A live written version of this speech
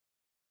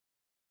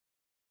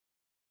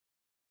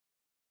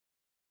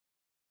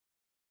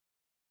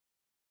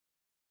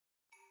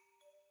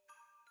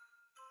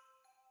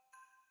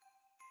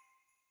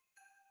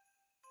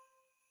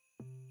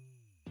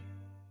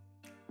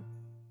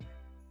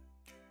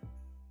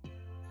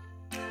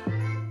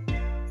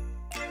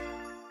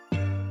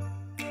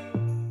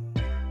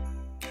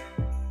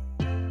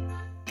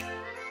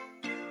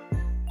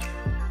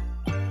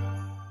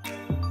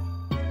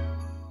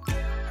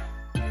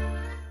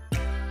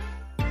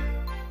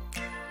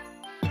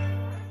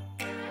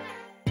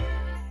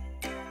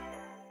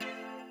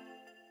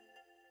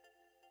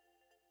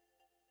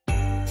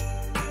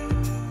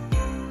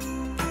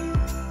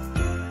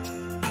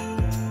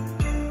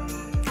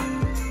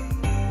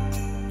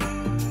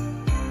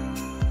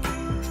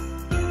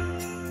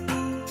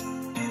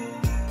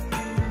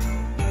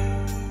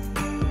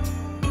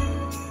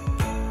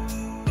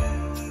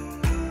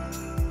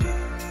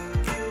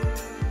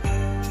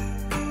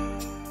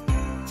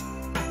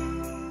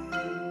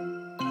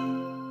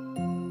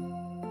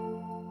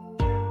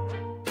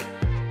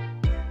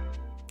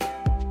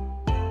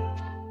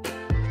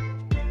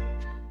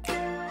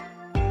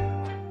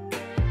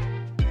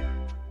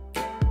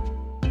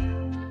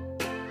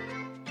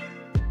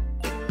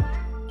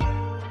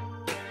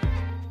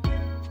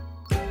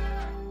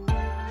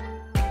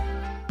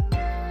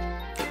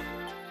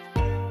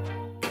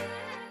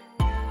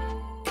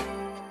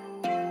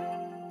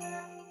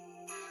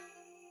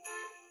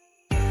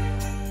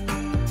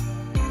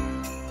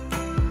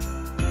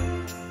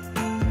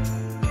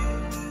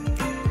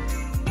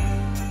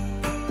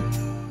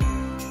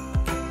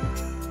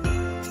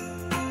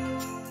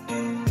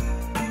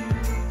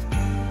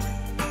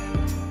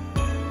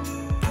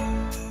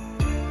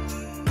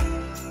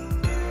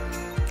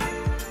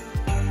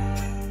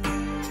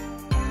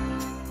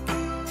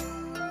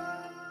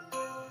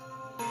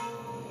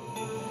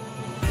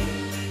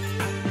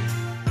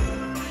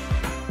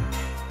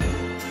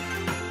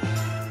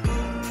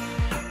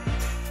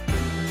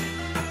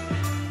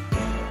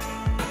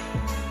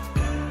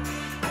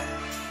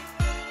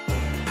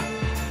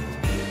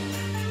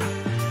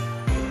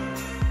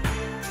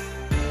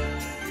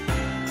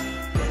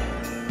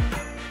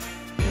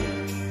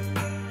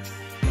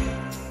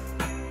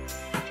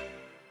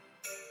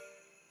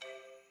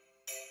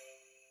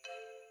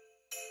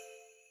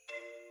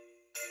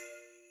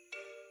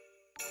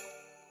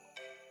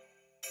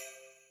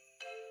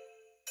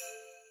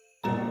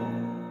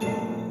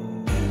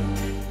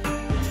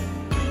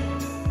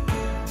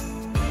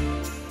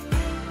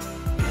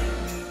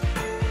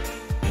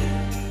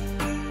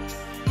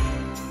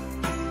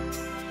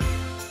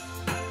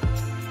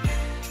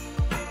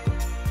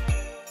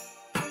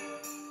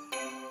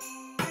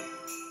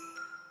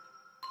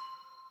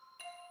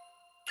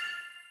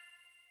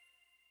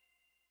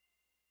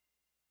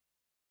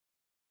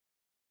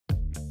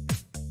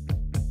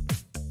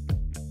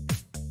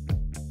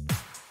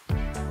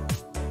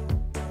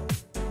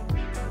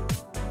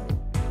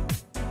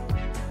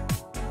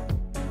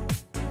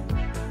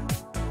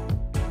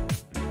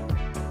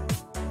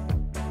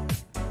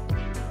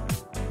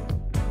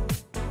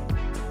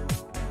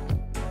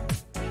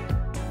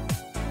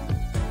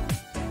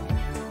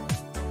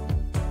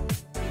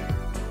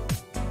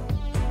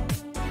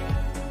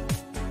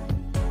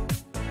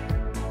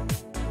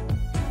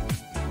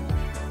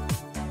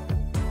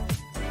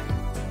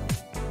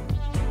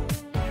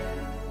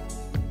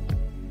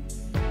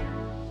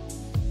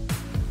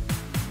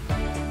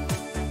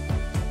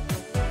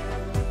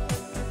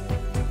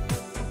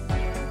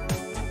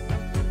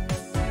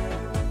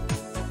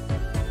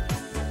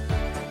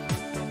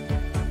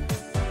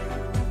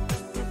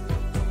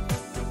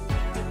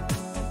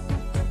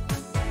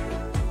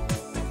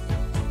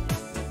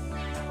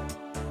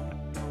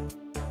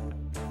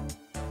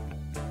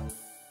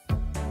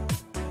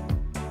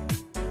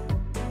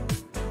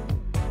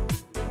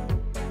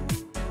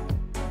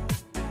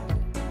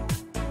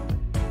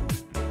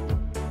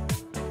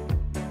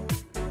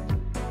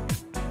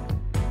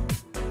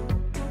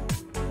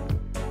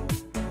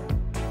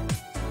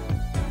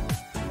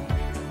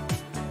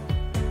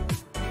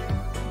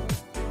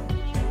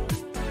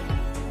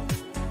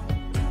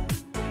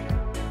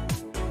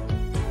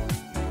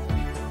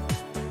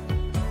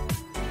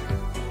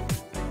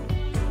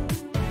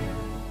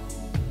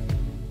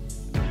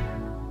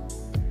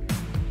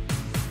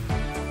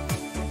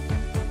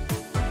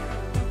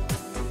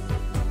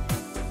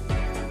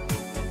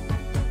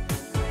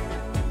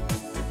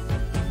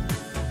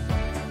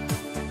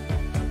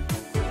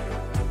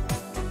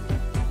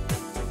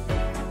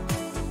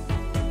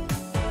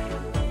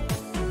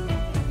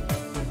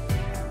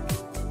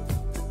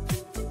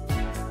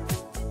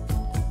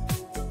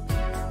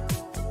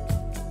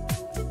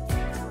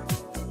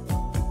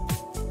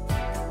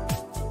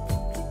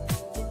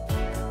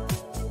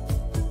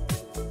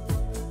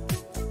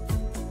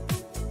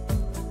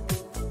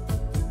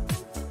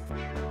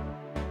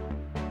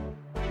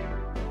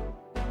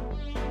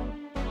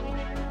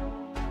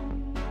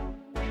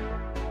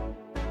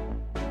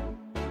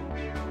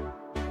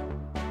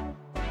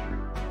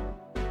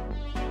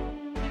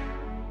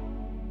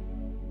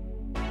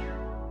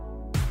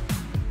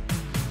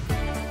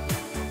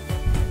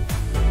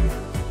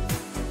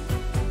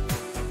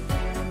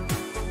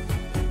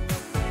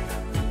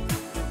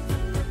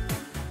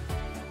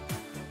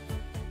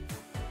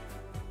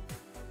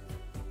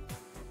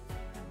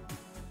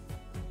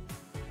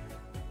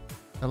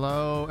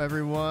Hello,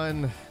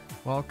 everyone.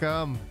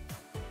 Welcome.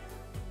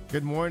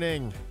 Good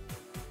morning.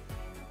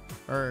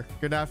 Or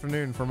good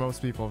afternoon for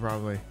most people,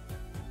 probably.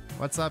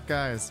 What's up,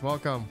 guys?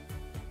 Welcome.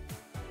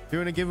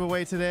 Doing a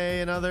giveaway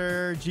today.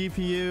 Another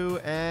GPU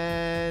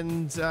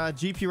and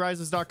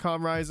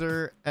GPRisers.com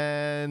riser,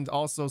 and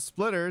also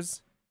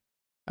splitters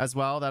as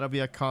well. That'll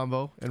be a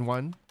combo in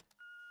one.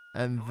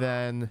 And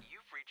then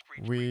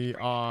we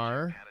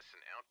are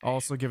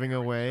also giving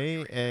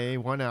away a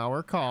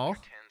 1-hour call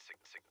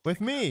with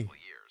me.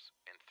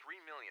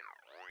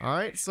 All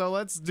right, so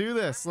let's do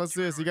this. Let's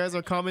do this. You guys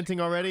are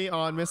commenting already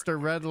on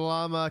Mr. Red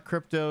Llama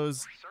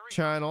Crypto's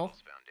channel.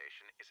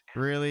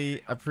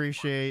 Really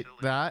appreciate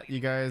that. You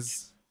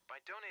guys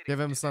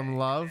give him some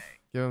love.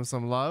 Give him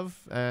some love.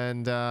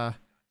 And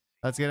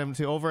let's get him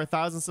to over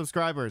 1,000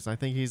 subscribers. I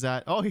think he's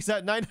at... Oh, he's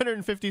at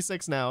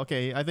 956 now.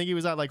 Okay, I think he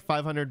was at like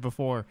 500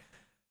 before.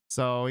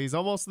 So he's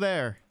almost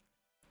there.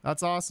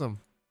 That's awesome.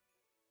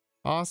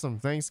 Awesome.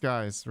 Thanks,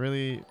 guys.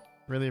 Really,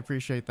 really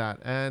appreciate that.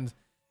 And...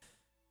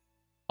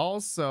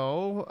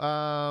 also,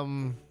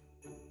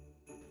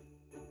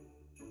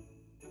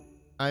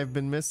 I've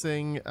been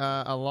missing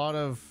a lot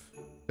of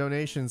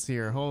donations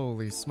here.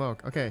 Holy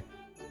smoke. Okay.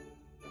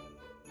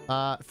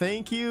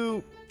 Thank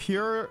you,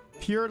 Pure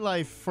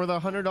Life, for the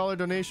 $100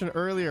 donation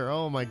earlier.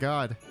 Oh my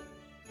god.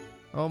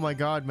 Oh my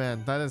god,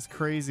 man. That is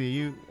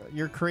crazy.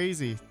 You're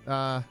crazy.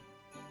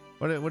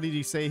 What did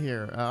you say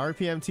here?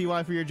 RPM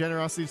TY for your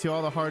generosity to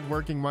all the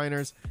hard-working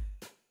miners.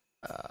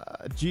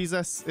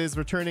 Jesus is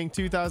returning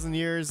 2,000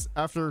 years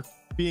after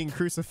being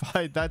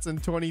crucified. That's in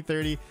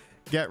 2030.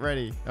 Get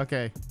ready.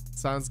 Okay,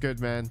 sounds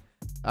good, man.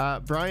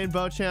 Brian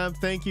Beauchamp,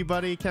 thank you,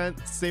 buddy. Can't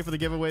stay for the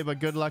giveaway, but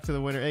good luck to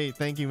the winner. Hey,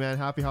 thank you, man.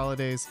 Happy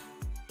holidays.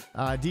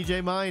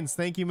 DJ Mines,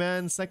 thank you,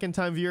 man. Second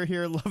time viewer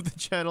here. Love the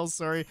channel.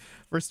 Sorry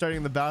for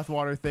starting the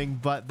bathwater thing,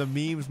 but the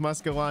memes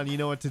must go on. You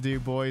know what to do,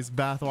 boys.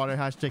 Bathwater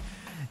hashtag.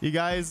 You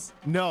guys,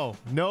 no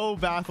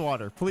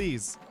bathwater,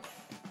 please.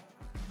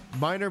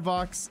 Miner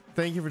Box,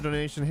 thank you for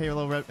donation. Hey,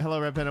 hello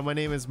Red Panda. My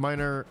name is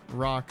Miner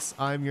Rocks.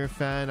 I'm your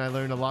fan. I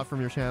learned a lot from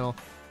your channel.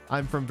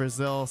 I'm from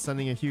Brazil.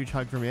 Sending a huge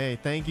hug from you. Hey,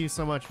 thank you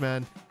so much,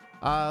 man.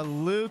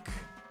 Luke,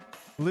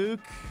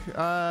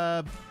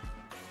 Puglies.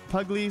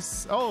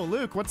 Oh,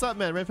 Luke, what's up,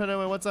 man? Red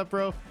Panda, what's up,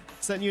 bro?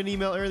 Sent you an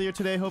email earlier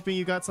today, hoping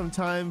you got some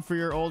time for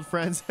your old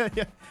friends.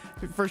 Yeah,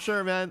 for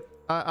sure, man.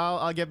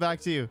 I'll get back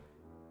to you.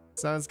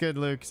 Sounds good,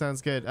 Luke.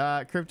 Sounds good.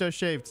 Crypto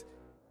Shaped.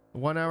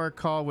 1-hour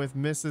call with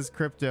Mrs.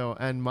 Crypto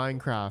and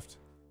Minecraft.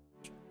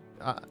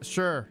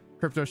 Sure,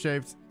 Crypto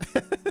Shaped.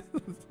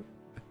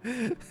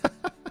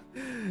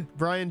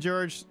 Brian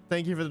George,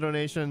 thank you for the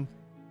donation.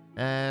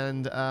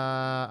 And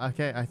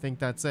okay, I think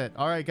that's it.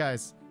 All right,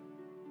 guys.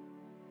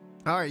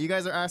 All right, you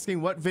guys are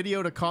asking what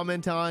video to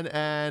comment on,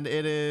 and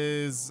it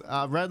is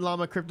Red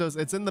Llama Cryptos.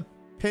 It's in the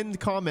pinned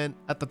comment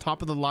at the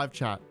top of the live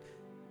chat.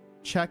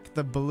 Check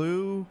the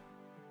blue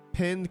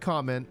pinned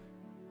comment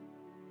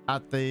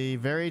at the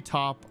very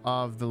top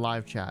of the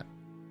live chat.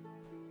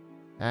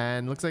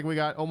 And looks like we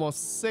got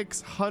almost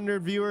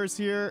 600 viewers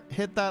here.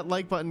 Hit that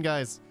like button,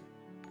 guys.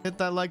 Hit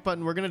that like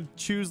button. We're gonna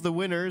choose the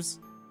winners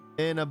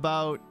in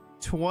about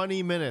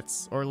 20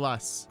 minutes or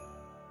less.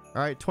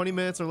 All right, 20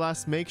 minutes or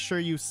less. Make sure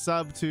you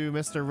sub to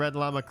Mr. Red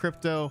Llama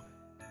Crypto.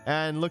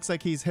 And looks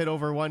like he's hit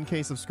over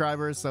 1K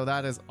subscribers, so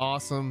that is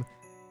awesome.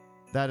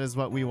 That is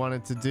what we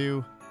wanted to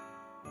do.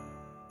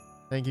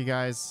 Thank you,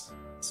 guys,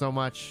 so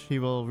much. He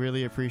will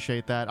really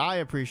appreciate that. I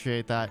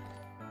appreciate that.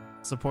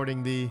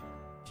 Supporting the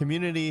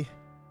community.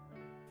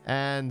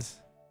 And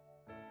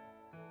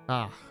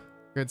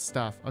good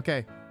stuff.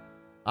 Okay.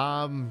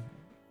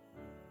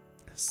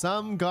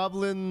 Some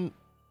goblin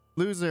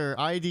loser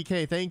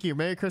IDK, thank you.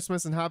 Merry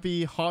Christmas and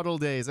happy HODL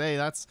days. Hey,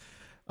 that's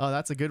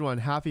a good one.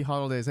 Happy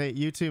HODL days. Hey,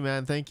 you too,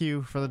 man. Thank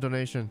you for the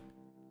donation.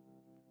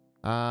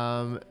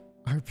 RPM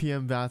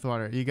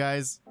bathwater. You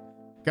guys,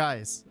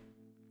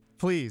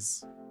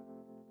 please.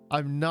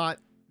 I'm not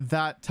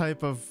that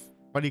type of,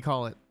 what do you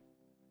call it?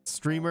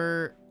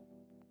 Streamer,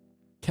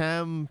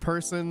 cam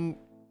person,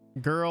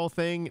 girl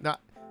thing. Not,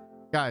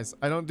 guys,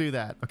 I don't do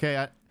that.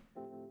 Okay,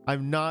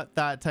 I'm not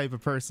that type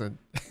of person.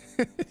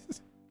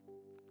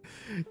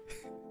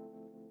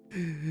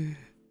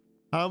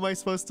 How am I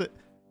supposed to?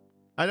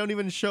 I don't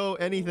even show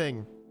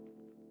anything.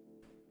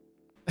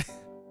 You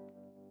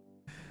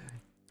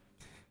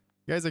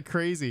guys are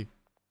crazy.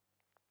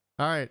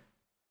 All right.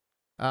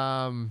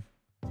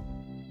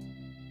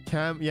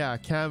 Cam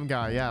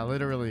guy. Yeah,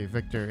 literally,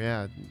 Victor.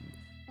 Yeah.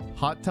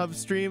 Hot tub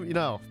stream?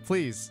 No,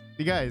 please.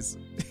 You guys.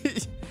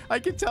 I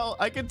can tell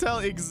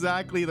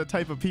exactly the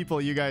type of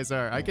people you guys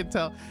are. I can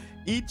tell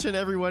each and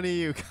every one of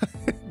you.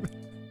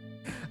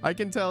 I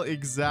can tell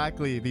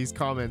exactly these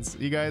comments.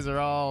 You guys are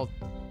all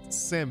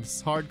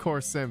simps,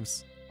 hardcore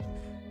simps.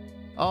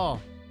 Oh,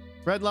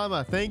 Red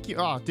Llama, thank you.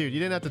 Oh, dude, you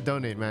didn't have to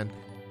donate, man.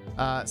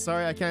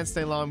 Sorry I can't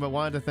stay long, but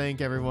wanted to thank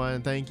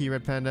everyone. Thank you,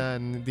 Red Panda,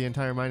 and the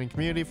entire mining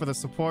community for the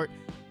support.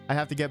 I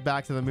have to get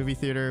back to the movie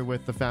theater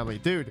with the family.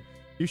 Dude,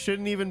 you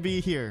shouldn't even be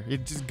here. You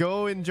just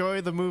go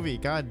enjoy the movie.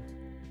 God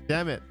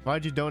damn it.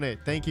 Why'd you donate?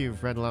 Thank you,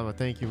 Red Llama.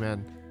 Thank you,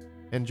 man.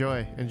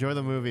 Enjoy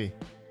the movie.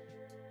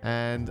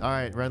 And all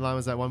right, Redline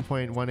was at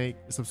 1.18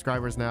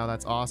 subscribers now.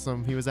 That's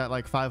awesome. He was at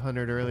like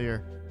 500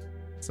 earlier,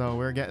 so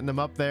we're getting them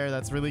up there.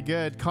 That's really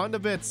good.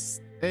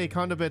 Condabits, hey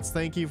Condabits,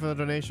 thank you for the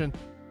donation.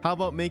 How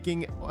about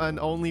making an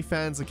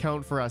OnlyFans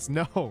account for us?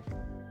 No,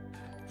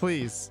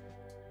 please.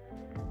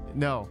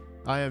 No,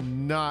 I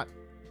am not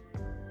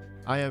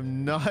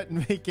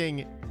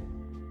making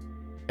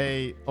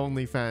a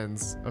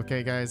OnlyFans.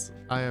 Okay, guys,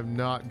 I am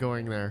not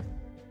going there.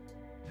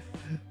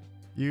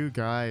 You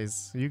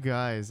guys,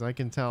 I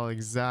can tell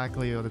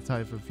exactly the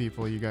type of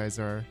people you guys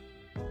are.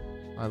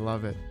 I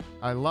love it.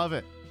 I love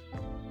it.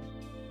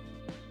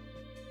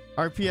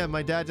 RPM,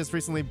 my dad just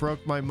recently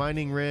broke my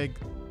mining rig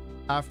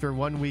after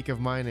 1 week of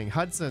mining.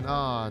 Hudson,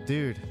 aw,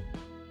 dude.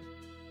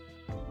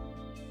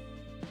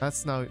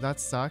 That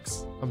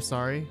sucks. I'm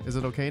sorry. Is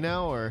it okay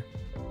now, or?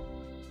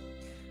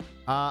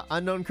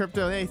 Unknown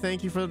Crypto, hey,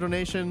 thank you for the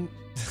donation.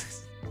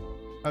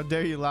 How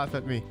dare you laugh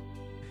at me.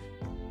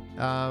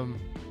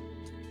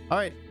 All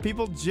right,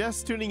 people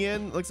just tuning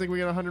in. Looks like we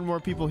got 100 more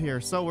people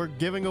here. So we're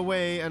giving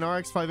away an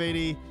RX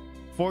 580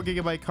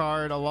 4GB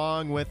card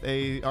along with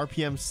a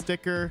RPM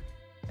sticker,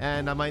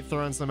 and I might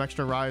throw in some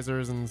extra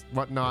risers and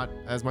whatnot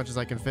as much as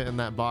I can fit in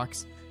that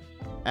box.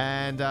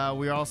 And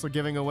we're also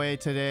giving away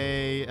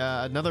today,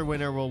 another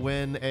winner will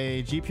win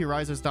a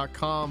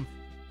gprisers.com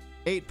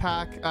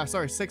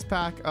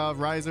 6-pack of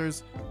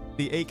risers,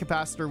 the 8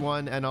 capacitor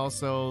one, and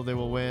also they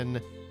will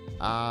win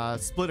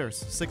splitters,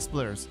 6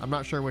 splitters. I'm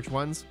not sure which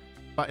ones,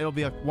 but it'll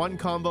be a 1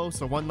 combo,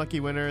 so 1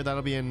 lucky winner.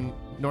 That'll be in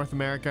North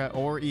America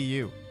or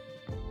EU,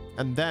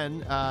 and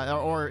then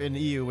or in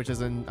EU, which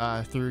is in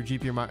through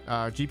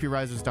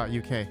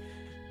gprisers.uk.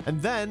 And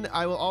then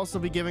I will also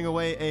be giving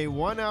away a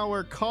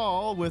 1-hour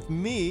call with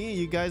me.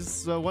 You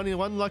guys,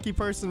 one lucky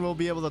person will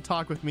be able to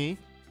talk with me,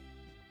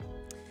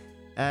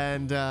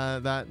 and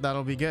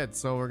that'll be good.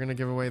 So we're gonna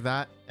give away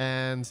that.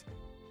 And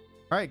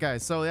all right,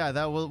 guys, so yeah,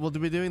 that we'll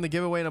be doing the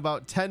giveaway in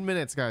about 10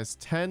 minutes, guys.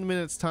 10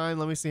 minutes time.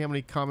 Let me see how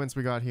many comments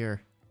we got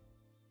here.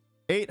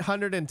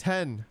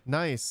 810.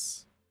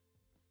 Nice.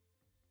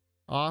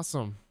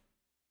 Awesome.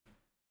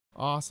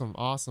 Awesome.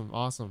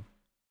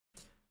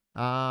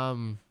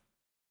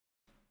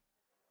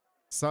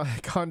 So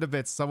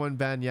Condabits, someone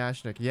ban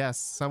Yashnik. Yes,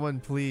 someone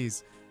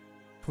please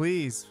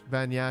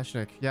ban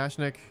Yashnik.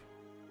 Yashnik,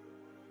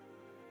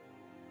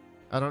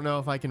 I don't know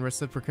if I can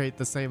reciprocate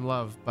the same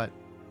love, but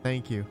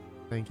thank you.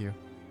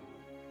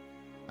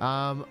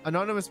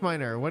 Anonymous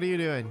Miner, what are you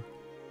doing?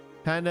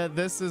 Panda,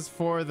 this is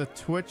for the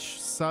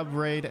Twitch sub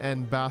raid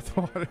and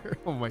bathwater.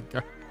 Oh my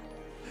god.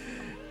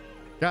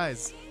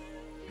 Guys,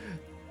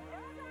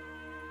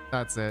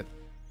 that's it.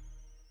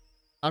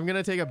 I'm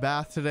gonna take a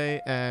bath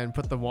today and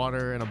put the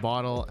water in a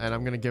bottle, and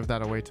I'm gonna give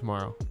that away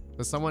tomorrow.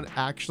 Does someone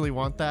actually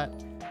want that?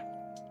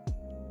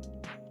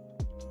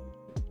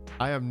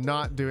 I am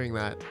not doing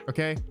that,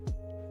 okay?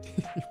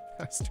 You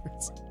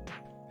bastards.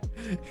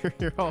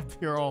 You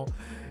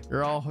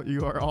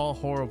are all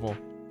horrible.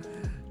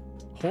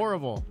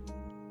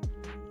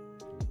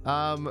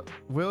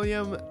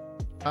 William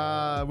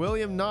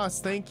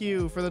Noss, thank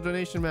you for the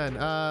donation, man.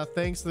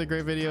 Thanks for the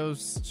great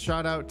videos.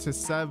 Shout out to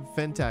Seb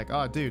Fintech.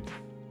 Oh, dude,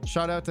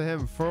 shout out to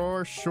him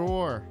for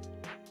sure.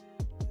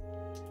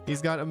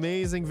 He's got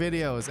amazing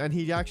videos, and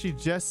he actually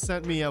just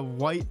sent me a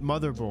white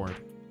motherboard,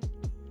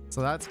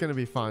 so that's gonna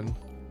be fun.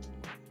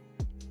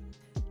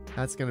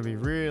 That's gonna be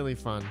really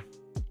fun.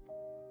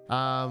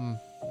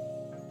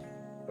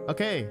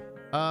 Okay,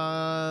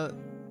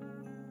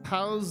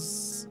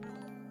 how's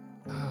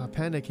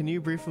Panda, can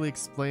you briefly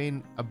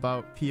explain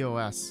about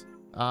POS?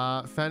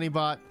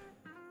 Fannybot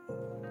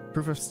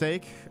proof of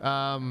stake.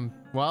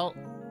 Well,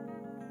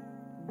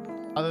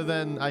 other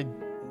than I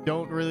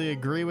don't really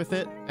agree with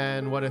it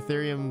and what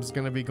Ethereum's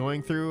gonna be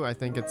going through, I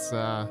think it's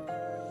gonna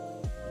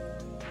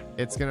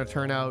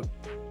turn out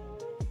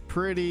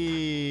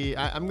pretty,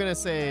 I'm gonna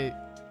say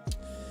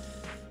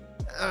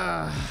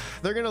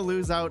they're gonna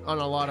lose out on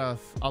a lot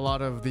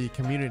of the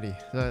community.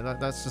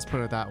 Let's just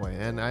put it that way.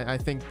 And I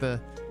think the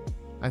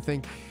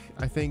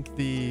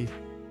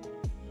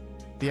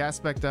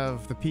aspect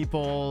of the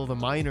people, the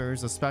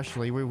miners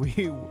especially,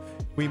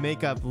 we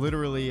make up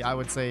literally, I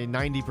would say,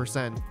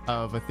 90%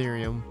 of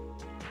Ethereum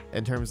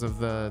in terms of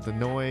the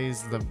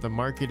noise, the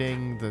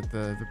marketing,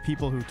 the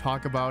people who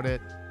talk about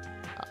it.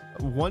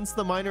 Once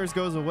the miners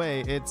goes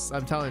away,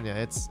 I'm telling you,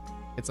 it's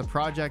a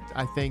project.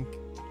 I think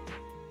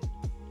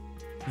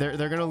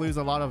they're gonna lose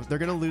a lot of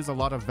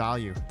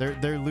value.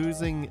 They're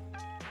losing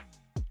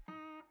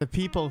the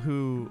people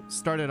who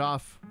started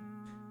off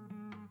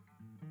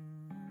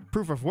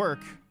proof of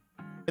work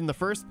in the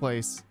first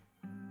place,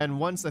 and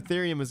once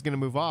Ethereum is going to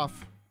move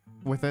off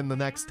within the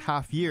next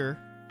half year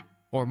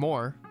or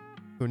more,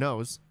 who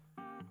knows,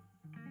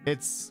 I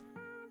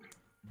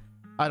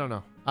don't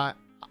know.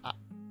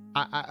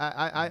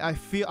 I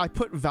feel I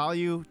put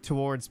value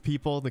towards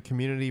people, the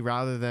community,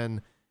 rather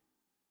than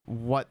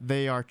what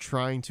they are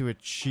trying to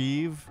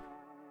achieve,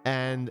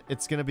 and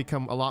it's going to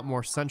become a lot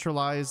more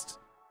centralized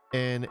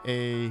in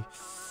a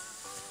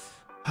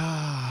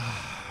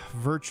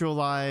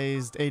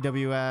virtualized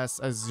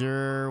AWS,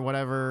 Azure,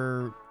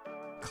 whatever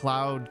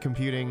cloud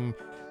computing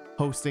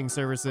hosting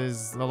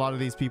services. A lot of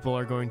these people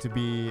are going to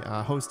be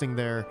hosting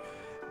their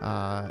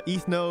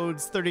ETH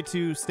nodes,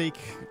 32 stake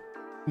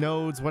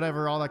nodes,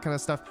 whatever, all that kind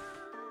of stuff.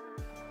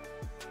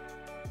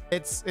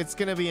 It's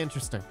gonna be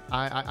interesting.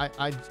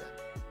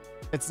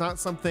 It's not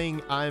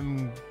something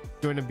I'm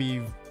going to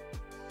be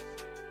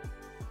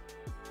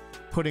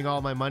putting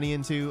all my money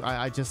into.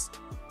 I just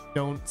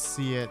don't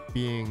see it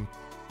being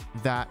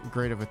that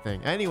great of a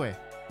thing. Anyway,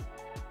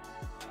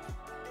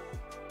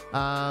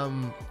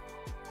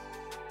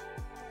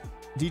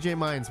 DJ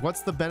Mines,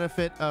 what's the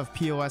benefit of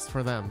POS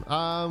for them?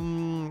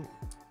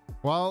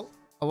 Well,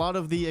 a lot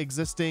of the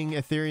existing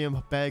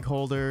Ethereum bag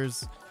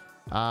holders,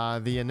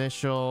 the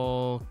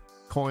initial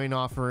coin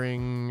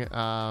offering, you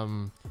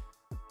know,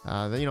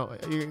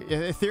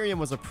 Ethereum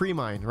was a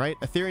pre-mine, right?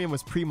 Ethereum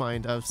was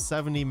pre-mined of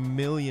 70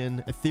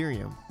 million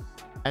Ethereum.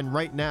 And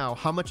right now,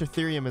 how much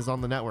Ethereum is on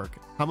the network?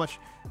 How much,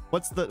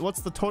 what's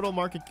the total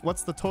market,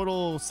 what's the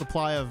total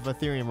supply of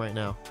Ethereum right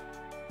now?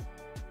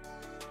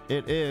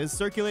 It is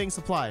circulating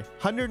supply,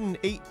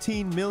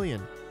 118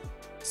 million.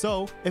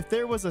 So if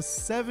there was a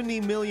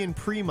 70 million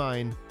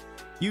pre-mine,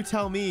 you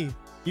tell me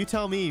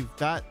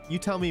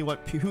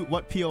what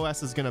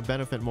POS is going to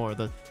benefit more,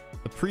 the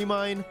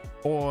pre-mine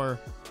or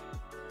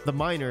the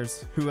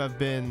miners who have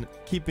been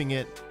keeping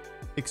it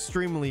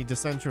extremely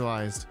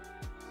decentralized.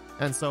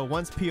 And so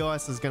once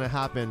POS is going to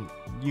happen,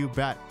 you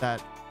bet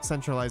that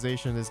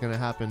centralization is going to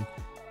happen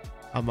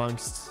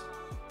amongst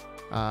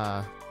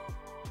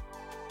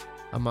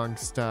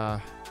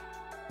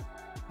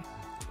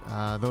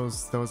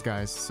those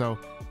guys. So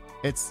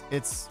it's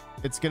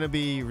going to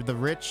be the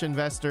rich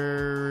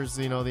investors,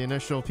 you know, the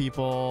initial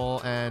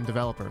people and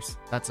developers.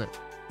 That's it.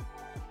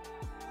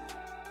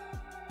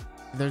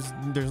 There's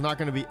not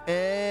going to be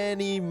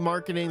any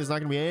marketing. There's not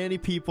going to be any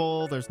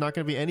people. There's not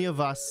going to be any of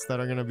us that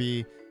are going to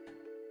be,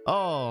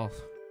 oh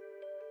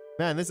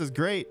man, this is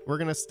great, we're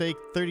going to stake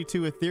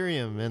 32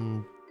 Ethereum,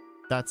 and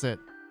that's it.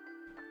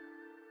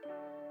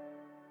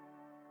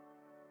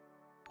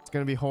 It's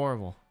going to be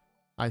horrible,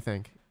 I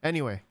think.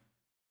 Anyway,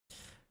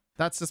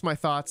 that's just my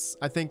thoughts.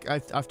 I think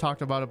I've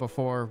talked about it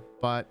before,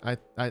 but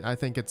I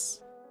think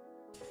it's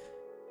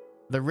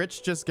the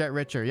rich just get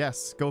richer.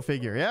 Yes, go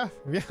figure. Yeah,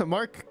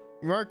 Mark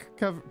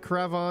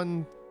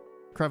Cravon,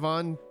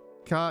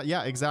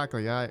 yeah,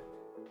 exactly. I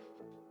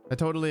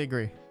totally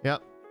agree.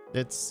 Yep,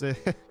 it's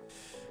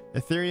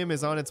Ethereum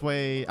is on its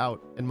way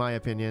out, in my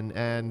opinion,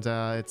 and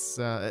it's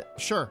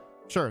sure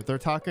they're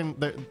talking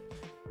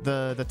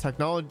the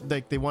technology,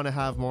 like they want to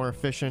have more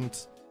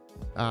efficient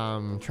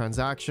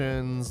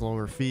transactions,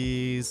 lower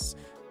fees,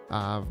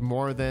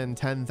 more than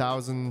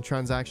 10,000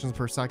 transactions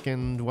per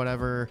second,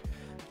 whatever.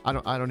 I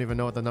don't even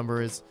know what the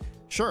number is.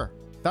 Sure,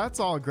 that's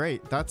all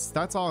great.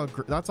 That's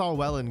all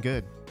well and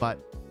good, but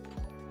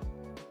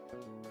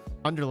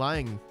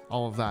underlying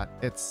all of that,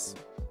 it's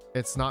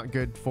not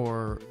good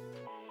for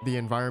the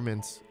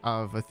environment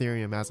of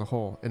Ethereum as a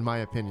whole, in my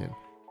opinion.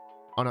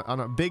 On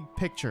a big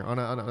picture, on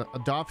an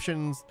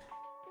adoptions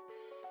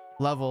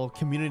level,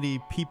 community,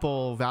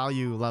 people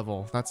value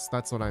level,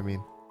 that's what I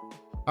mean.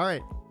 All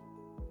right,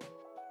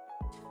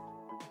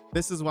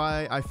 this is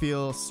why I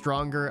feel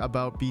stronger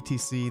about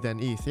BTC than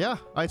ETH. Yeah,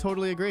 I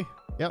totally agree.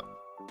 Yep,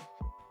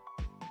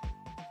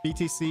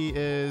 BTC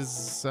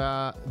is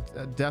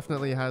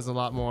definitely has a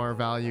lot more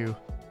value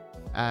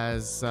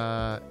as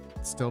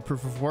still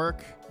proof of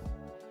work.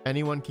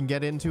 Anyone can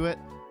get into it,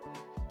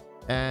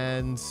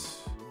 and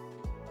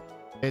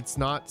it's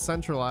not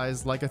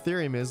centralized like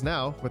Ethereum is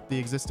now with the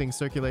existing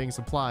circulating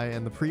supply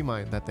and the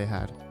pre-mine that they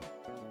had.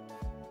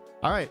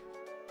 All right,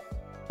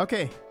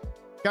 okay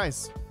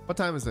guys, what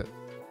time is it?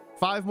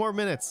 5 more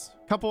minutes.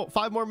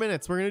 5 more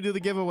minutes. We're gonna do the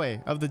giveaway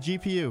of the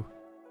GPU,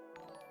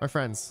 my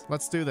friends.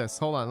 Let's do this.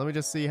 Hold on, let me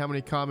just see how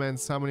many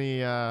comments, how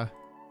many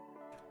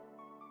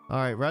all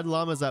right, Red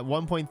Llama's at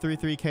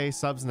 1.33k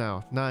subs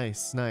now.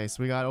 Nice.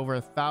 We got over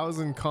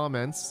 1,000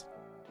 comments.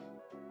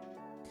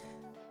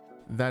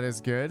 That is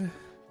good.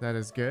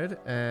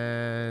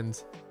 And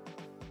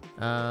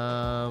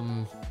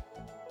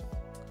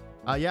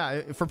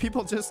yeah, for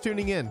people just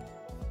tuning in,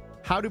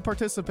 how to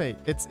participate,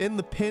 it's in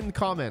the pinned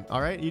comment.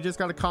 All right, you just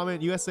got to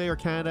comment USA or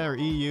Canada or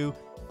EU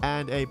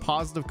and a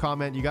positive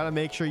comment. You got to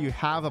make sure you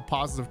have a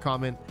positive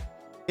comment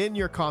in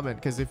your comment,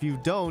 because if you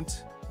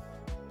don't,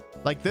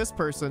 like this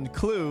person,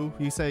 Clue,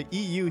 you say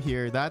EU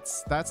here,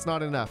 that's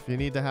not enough. You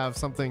need to have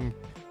something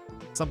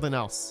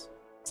else,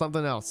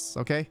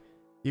 okay?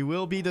 You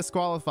will be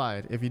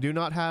disqualified if you do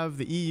not have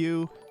the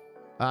EU,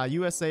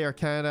 USA or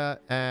Canada,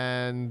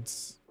 and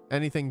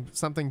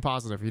something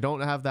positive. If you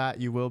don't have that,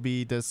 you will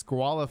be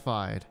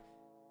disqualified.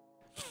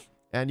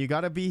 And you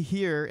got to be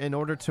here in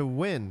order to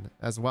win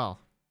as well.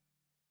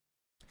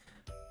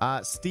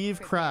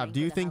 Steve Crab, do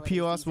you think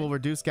POS will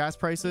reduce gas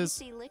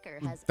prices?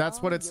 That's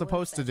what it's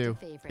supposed to do.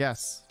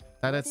 Yes,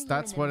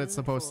 that's what it's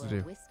supposed to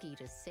do.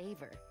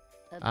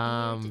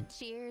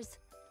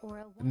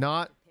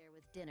 Not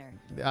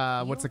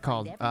what's it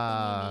called?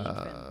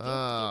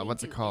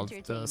 What's it called?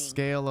 The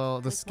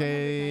scale,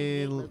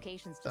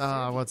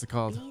 what's it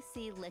called?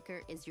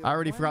 I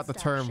already forgot the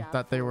term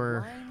that they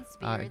were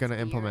gonna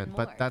implement,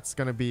 but that's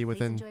gonna be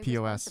within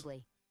POS.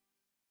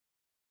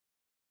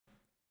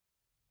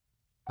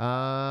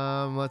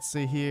 Let's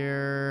see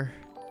here.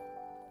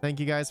 Thank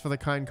you guys for the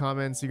kind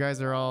comments. You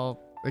guys are all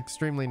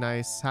extremely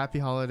nice. Happy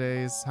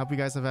holidays. Hope you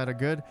guys have had a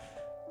good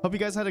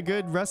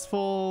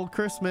restful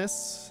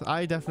Christmas.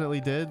 I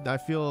definitely did. I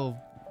feel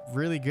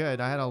really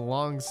good. I had a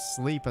long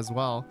sleep as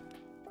well,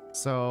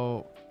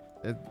 so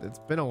it's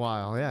been a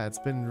while. Yeah, it's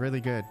been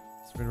really good.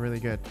 It's been really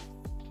good.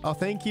 Oh,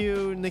 thank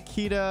you,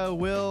 Nikita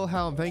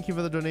Wilhelm. Thank you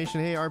for the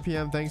donation. Hey,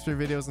 RPM, thanks for your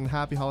videos and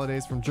happy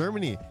holidays from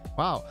Germany.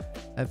 Wow.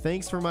 And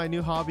thanks for my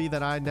new hobby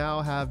that I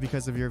now have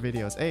because of your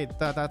videos. Hey,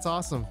 that's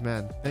awesome,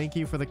 man. Thank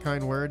you for the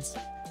kind words.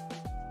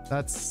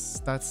 That's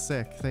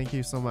sick. Thank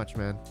you so much,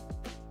 man.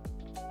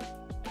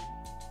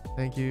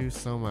 Thank you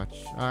so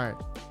much. All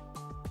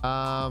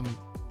right.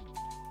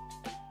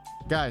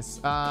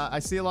 Guys, I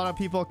see a lot of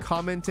people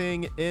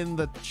commenting in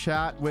the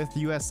chat with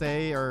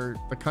USA or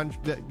the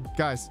country.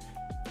 Guys,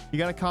 you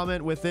gotta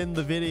comment within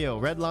the video,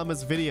 Red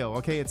Llama's video.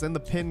 Okay, it's in the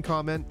pin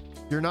comment.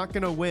 You're not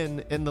gonna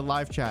win in the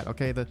live chat.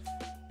 Okay,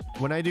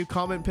 when I do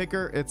comment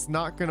picker, it's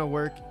not gonna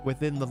work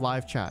within the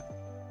live chat.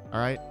 All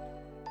right,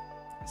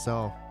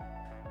 so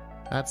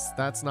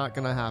that's not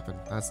gonna happen.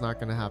 That's not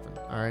gonna happen.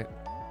 All right.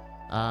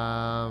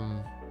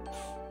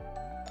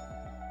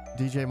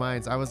 DJ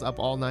Mines, I was up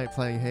all night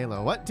playing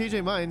Halo. What?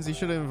 DJ Mines, you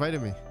should have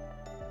invited me.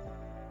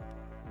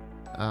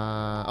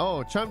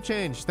 Oh, Chump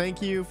Change, thank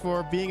you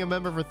for being a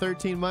member for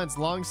 13 months.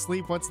 Long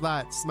sleep, what's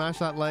that? Smash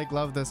that like,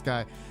 love this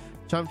guy.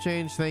 Chump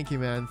Change, thank you,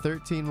 man.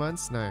 13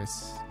 months,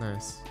 nice.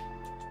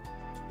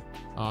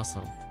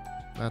 Awesome.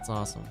 That's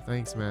awesome.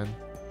 Thanks, man.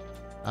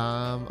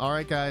 All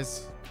right,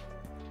 guys.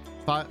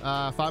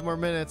 Five more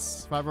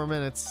minutes.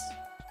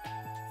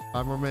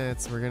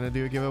 We're gonna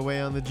do a giveaway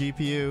on the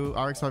GPU,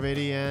 RX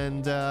 580,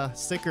 and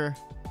sticker.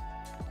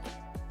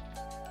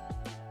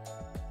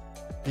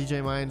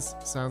 DJ Mines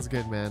sounds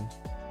good, man.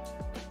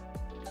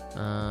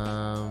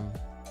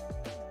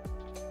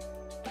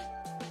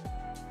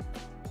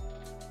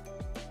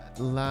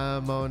 La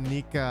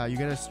Monica, you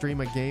gonna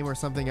stream a game or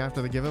something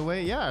after the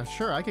giveaway? Yeah,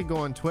 sure. I could go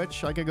on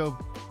Twitch. I could go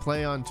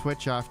play on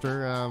Twitch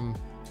after.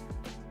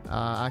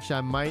 Actually,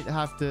 I might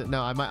have to.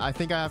 No, I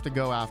think I have to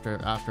go after.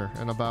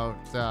 In about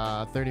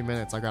 30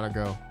 minutes, I gotta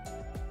go.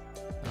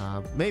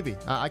 Maybe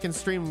I can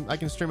stream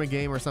a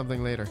game or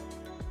something later,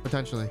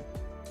 potentially.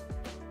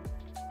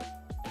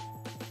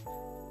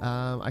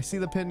 I see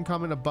the pinned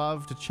comment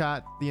above to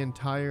chat the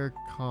entire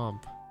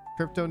comp.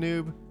 Crypto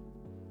noob,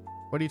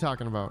 what are you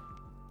talking about?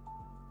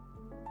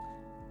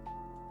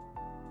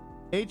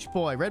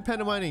 H-boy,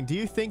 RedPandaMining, do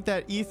you think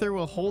that Ether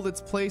will hold its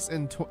place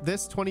in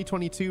this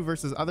 2022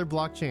 versus other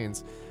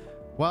blockchains?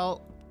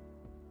 Well,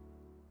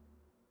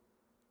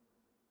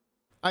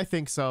 I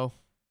think so.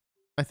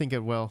 I think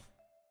it will.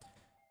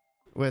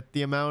 With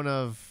the amount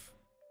of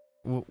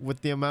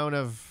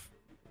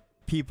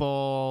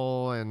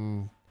people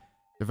and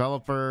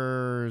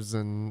developers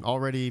and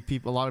already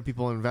a lot of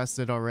people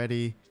invested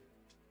already.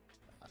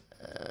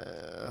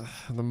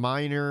 The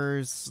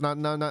miners, not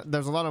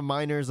there's a lot of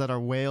miners that are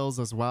whales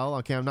as well.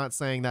 Okay, I'm not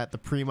saying that the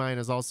pre-mine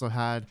has also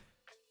had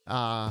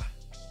a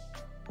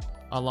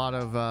lot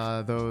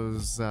of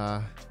those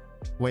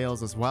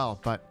whales as well,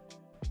 but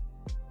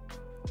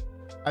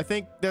I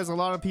think there's a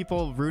lot of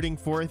people rooting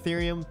for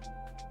Ethereum,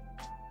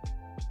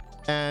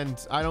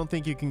 and I don't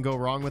think you can go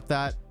wrong with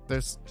that.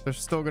 There's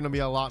still going to be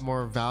a lot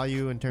more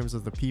value in terms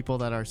of the people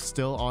that are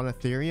still on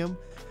Ethereum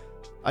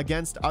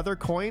against other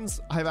coins.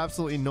 I have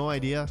absolutely no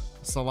idea.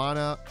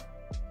 Solana,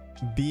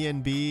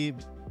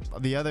 BNB,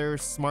 the other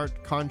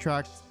smart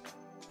contract,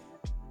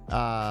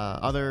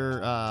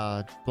 other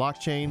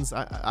blockchains.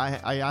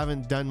 I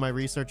haven't done my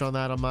research on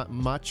that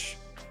much.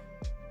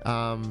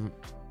 I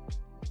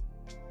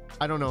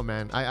don't know,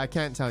 man. I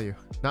can't tell you.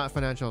 Not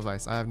financial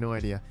advice. I have no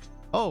idea.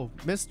 Oh,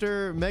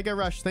 Mr. Mega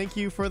Rush, thank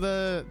you for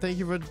the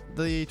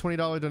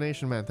 $20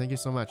 donation, man. Thank you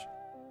so much.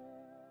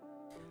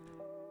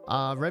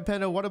 Red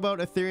Panda, what about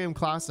Ethereum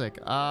Classic?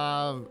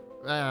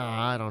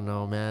 I don't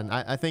know, man.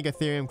 I think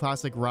Ethereum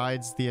Classic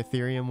rides the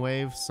Ethereum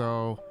wave,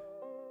 so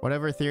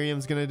whatever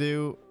Ethereum's gonna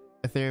do,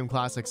 Ethereum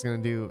Classic's gonna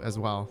do as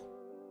well.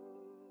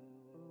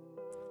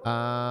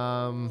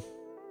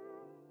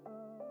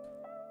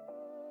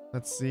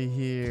 Let's see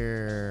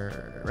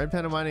here.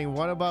 RedPandaMining,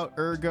 what about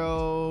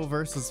Ergo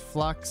versus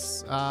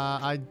Flux?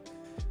 I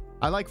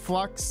like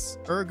Flux.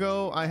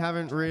 Ergo, I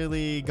haven't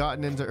really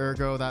gotten into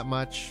Ergo that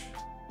much,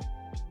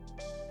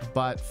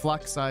 but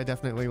Flux I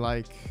definitely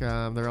like.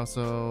 They're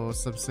also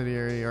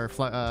subsidiary or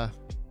tied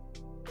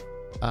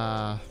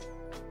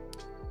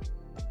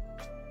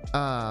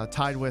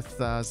with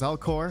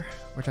Zelcore,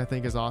 which I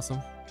think is awesome.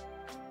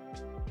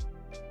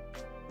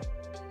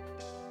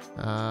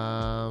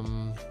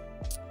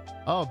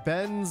 Oh,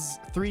 Ben's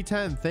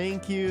 310.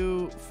 Thank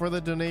you for the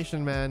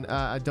donation, man.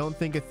 I don't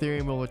think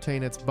Ethereum will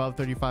retain its above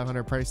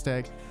 3,500 price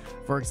tag.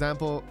 For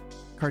example,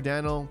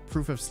 Cardano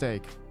proof of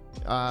stake.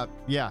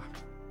 Yeah.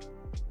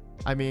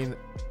 I mean,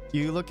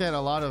 you look at a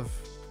lot of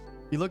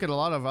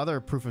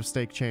other proof of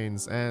stake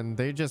chains, and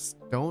they just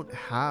don't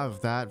have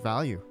that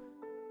value.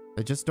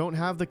 They just don't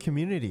have the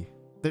community.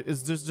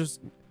 There's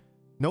just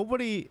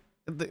nobody.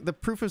 The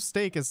proof of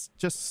stake is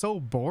just so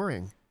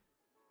boring.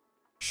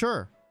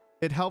 Sure,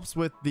 it helps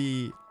with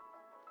the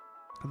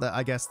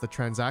I guess the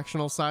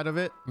transactional side of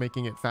it,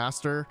 making it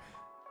faster,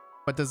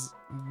 but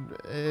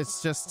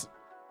it's just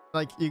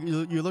like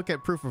you look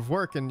at proof of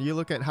work, and you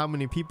look at how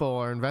many people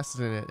are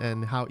invested in it,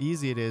 and how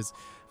easy it is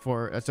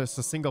for just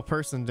a single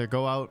person to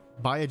go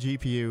out, buy a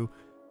GPU,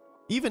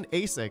 even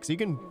ASICs. You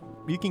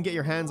can get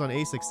your hands on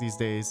ASICs these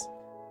days.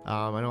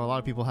 I know a lot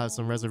of people have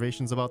some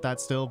reservations about that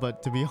still,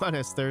 but to be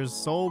honest, there's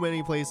so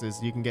many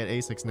places you can get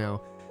ASICs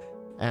now,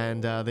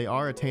 and they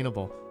are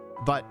attainable.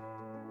 But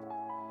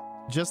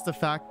just the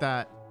fact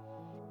that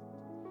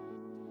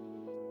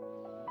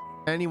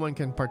anyone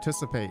can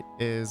participate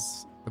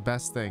is the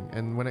best thing.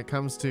 And when it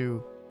comes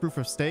to proof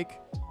of stake,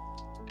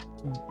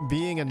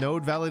 being a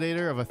node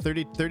validator of a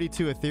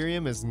 32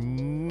 Ethereum is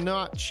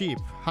not cheap.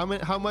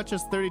 How much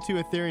is 32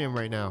 Ethereum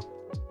right now?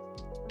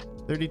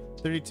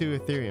 32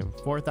 Ethereum,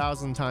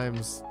 4,000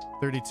 times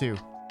 32.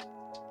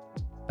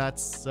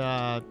 That's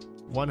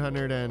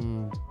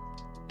 128k.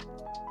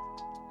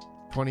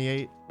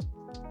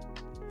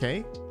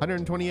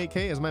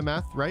 128k, is my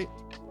math right?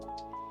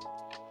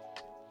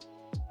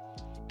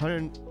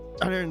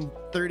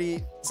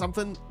 130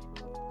 something.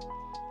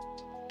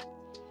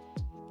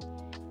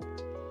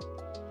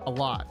 A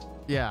lot.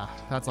 Yeah,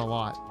 that's a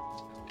lot.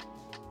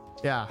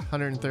 Yeah,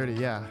 130.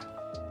 Yeah.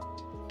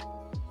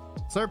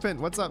 Serpent,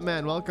 what's up,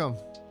 man? Welcome.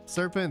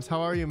 Serpent,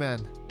 how are you,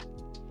 man?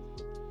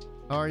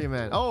 How are you,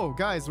 man? Oh,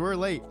 guys, we're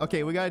late.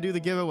 Okay, we gotta do the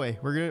giveaway.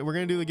 We're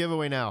gonna do the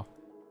giveaway now.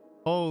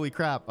 Holy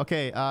crap.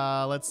 Okay,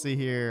 let's see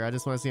here. I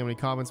just want to see how many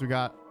comments we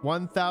got.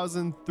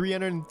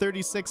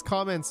 1,336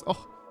 comments.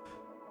 Oh,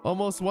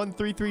 almost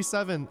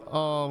 1,337.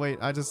 Oh wait,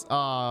 it's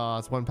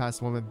one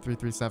past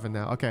 1,337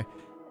 now. Okay,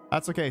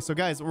 that's okay. So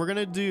guys,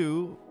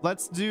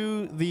 let's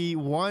do the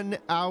 1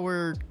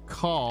 hour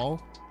call.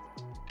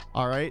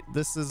 All right,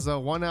 this is a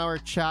 1 hour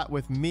chat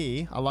with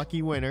me. A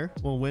lucky winner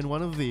will win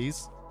one of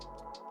these.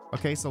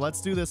 Okay, so let's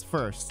do this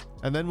first,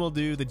 and then we'll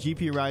do the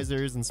GP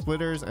risers and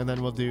splitters, and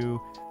then we'll do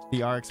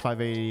the RX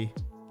 580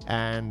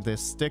 and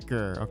this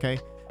sticker. Okay,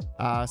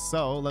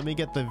 so let me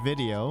get the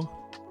video,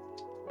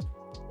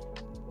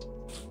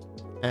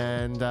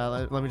 and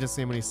let me just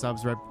see how many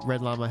subs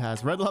Red Llama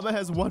has. Red Llama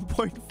has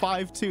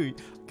 1.52.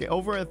 Okay,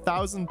 over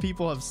 1,000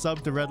 people have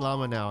subbed to Red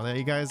Llama now.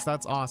 You guys,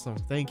 that's awesome.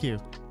 Thank you.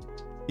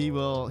 He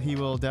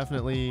will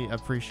definitely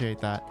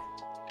appreciate that.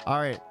 All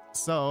right,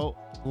 so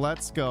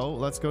let's go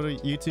to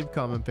YouTube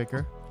comment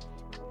picker.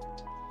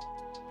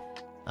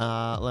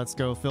 Let's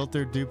go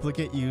filter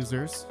duplicate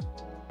users,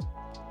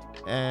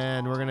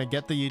 and we're gonna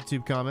get the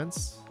YouTube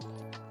comments,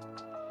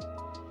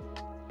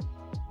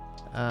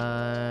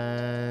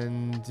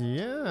 and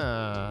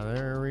yeah,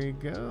 there we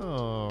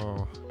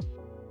go.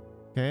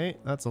 Okay,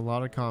 that's a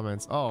lot of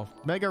comments. Oh,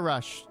 Mega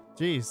Rush,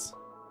 jeez.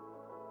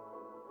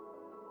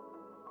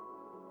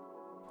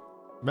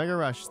 Mega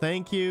Rush,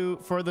 thank you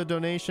for the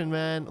donation,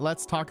 man.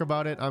 Let's talk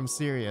about it. I'm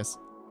serious.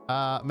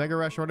 Mega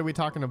Rush, what are we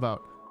talking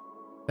about?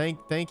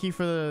 Thank you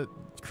for the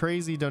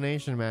crazy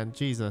donation, man.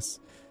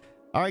 Jesus.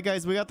 All right,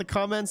 guys, we got the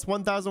comments.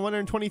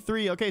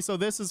 1,123. Okay, so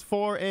this is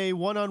for a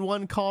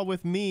one-on-one call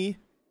with me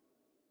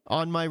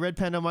on my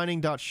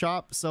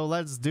RedPandaMining.shop. So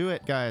let's do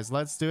it, guys.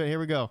 Let's do it. Here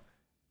we go.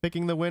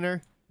 Picking the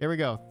winner. Here we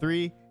go.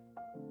 3,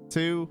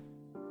 2,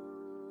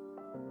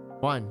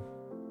 1.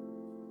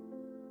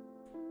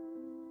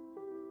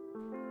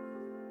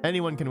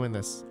 Anyone can win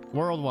this.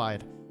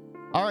 Worldwide.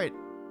 All right.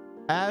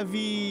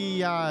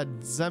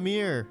 Aviad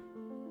Zamir.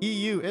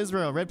 EU,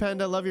 Israel. Red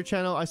Panda, love your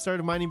channel. I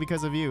started mining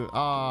because of you.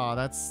 Ah,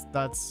 that's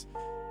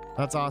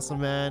awesome,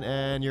 man.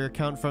 And your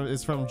account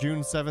is from June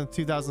 7th,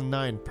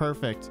 2009.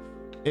 Perfect.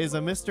 Is a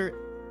Mr.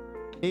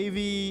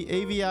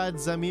 Aviad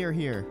Zamir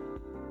here?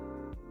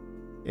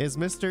 Is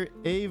Mr.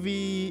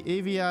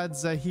 Aviad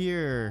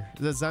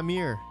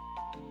Zamir?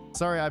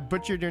 Sorry, I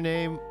butchered your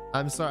name.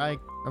 I'm sorry.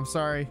 I'm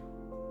sorry.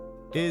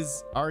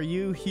 Are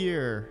you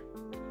here?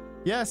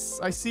 Yes,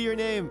 I see your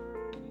name.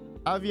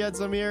 Aviad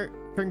Zamir,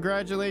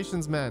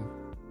 congratulations, man.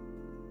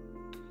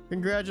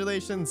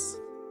 Congratulations.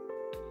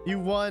 You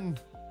won.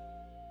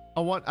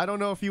 I don't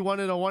know if you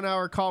wanted a 1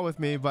 hour call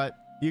with me, but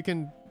you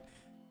can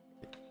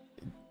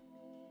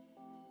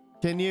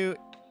you,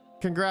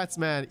 congrats,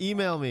 man.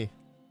 Email me.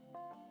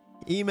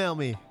 Email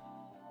me.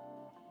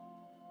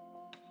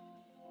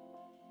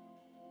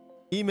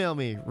 Email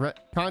me.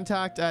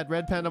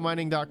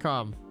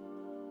 contact@redpandamining.com.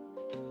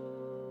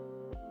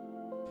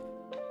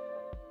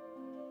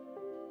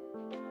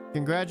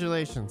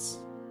 Congratulations.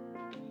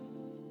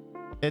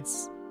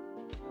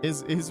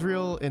 Is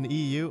Israel an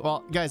EU?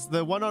 Well, guys,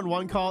 the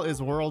one-on-one call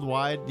is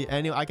worldwide.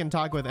 I can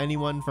talk with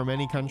anyone from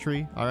any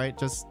country. All right,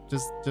 just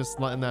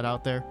letting that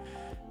out there.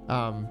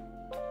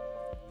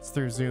 It's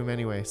through Zoom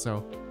anyway.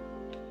 So,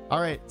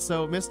 all right.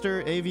 So,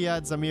 Mr.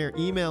 Aviad Zamir,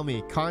 email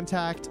me,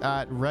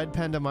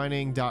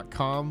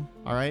 contact@redpandamining.com.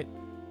 All right.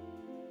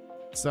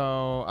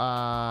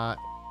 So,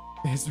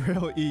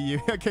 Israel EU.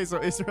 Okay,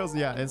 so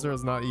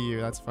Israel's not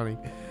EU. That's funny.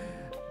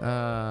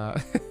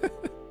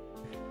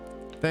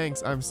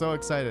 Thanks, I'm so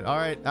excited. All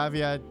right,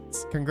 Aviad,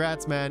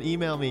 congrats, man.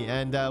 Email me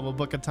and we'll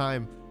book a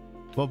time.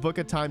 We'll book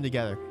a time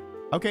together.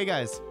 Okay,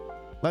 guys,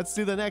 let's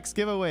do the next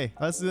giveaway.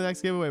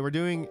 We're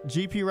doing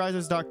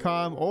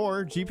gprisers.com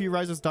or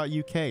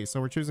gprisers.uk. So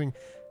we're choosing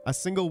a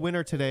single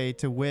winner today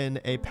to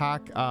win a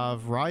pack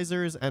of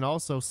risers and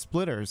also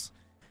splitters.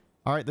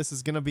 All right, this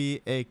is gonna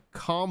be a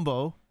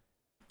combo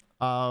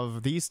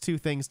of these two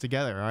things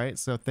together. All right,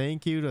 so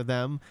thank you to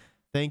them.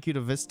 Thank you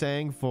to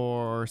Vistang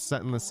for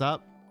setting this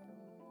up.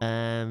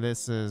 And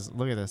this is,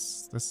 look at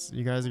this.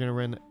 You guys are gonna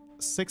win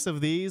 6 of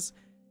these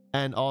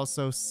and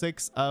also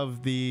 6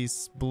 of the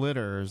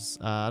splitters.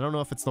 I don't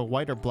know if it's the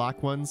white or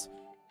black ones,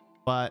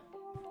 but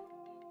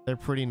they're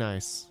pretty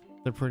nice.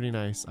 I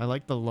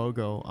like the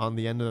logo on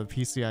the end of the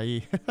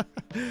PCIe.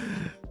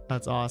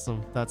 That's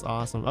awesome.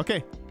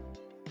 Okay,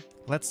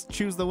 let's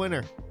choose the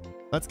winner.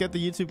 Let's get the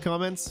YouTube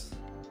comments.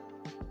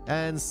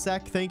 And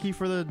Sec, thank you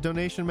for the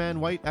donation, man.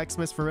 White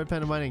Xmas for Red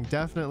Panda Mining.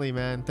 Definitely,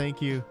 man. Thank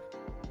you.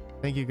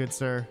 Thank you, good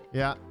sir.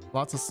 Yeah,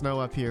 lots of snow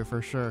up here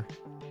for sure.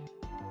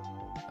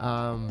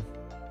 All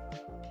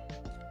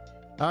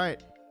right.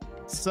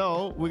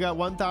 So we got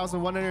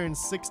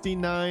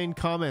 1,169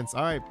 comments.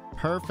 All right,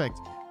 perfect.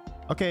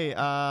 Okay,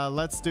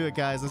 let's do it,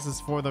 guys. This is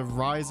for the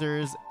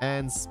risers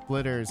and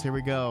splitters. Here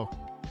we go.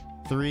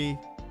 3,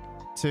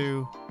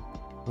 2,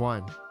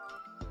 1.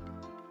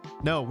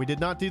 No, we did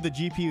not do the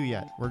GPU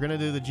yet. We're gonna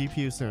do the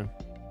GPU soon.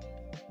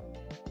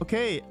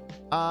 Okay,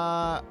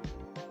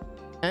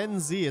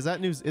 NZ, is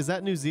that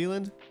New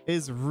Zealand?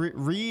 Is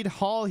Reed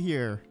Hall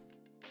here?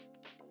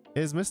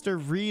 Is Mr.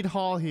 Reed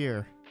Hall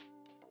here?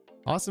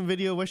 Awesome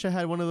video. Wish I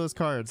had one of those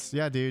cards.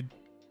 Yeah, dude.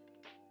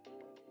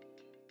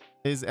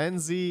 Is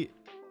NZ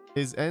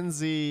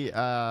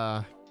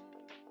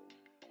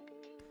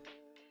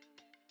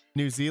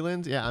New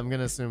Zealand? Yeah, I'm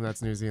gonna assume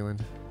that's New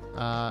Zealand.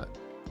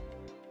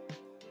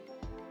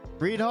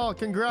 Reed Hall,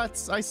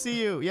 congrats. I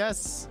see you.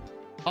 Yes.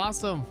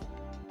 Awesome.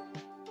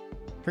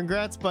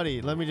 Congrats,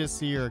 buddy. Let me just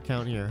see your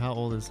account here. How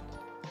old is...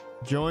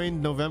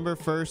 Joined November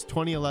 1st,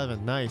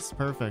 2011. Nice.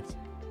 Perfect.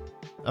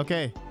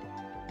 Okay.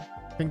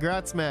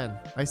 Congrats, man.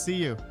 I see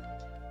you.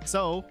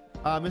 So,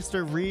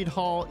 Mr. Reed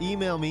Hall,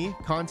 email me,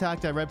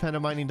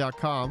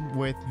 contact@redpandamining.com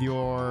with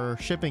your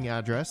shipping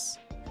address.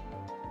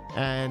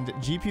 And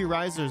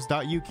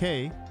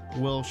gprisers.uk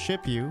will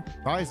ship you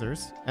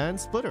risers and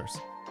splitters.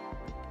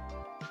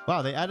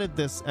 Wow, they added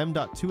this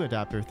M.2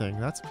 adapter thing.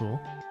 That's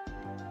cool.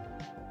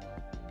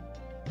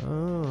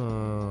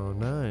 Oh,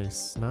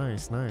 nice.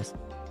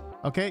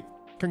 Okay,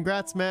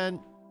 congrats, man.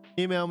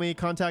 Email me,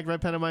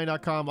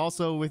 contact@redpandamining.com.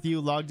 Also, with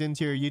you logged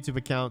into your YouTube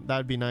account,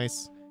 that'd be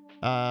nice.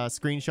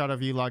 Screenshot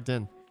of you logged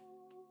in.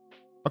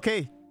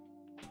 Okay.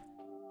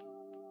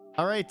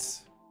 All right.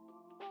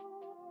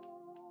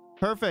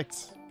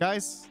 Perfect.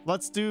 Guys,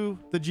 let's do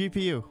the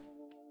GPU.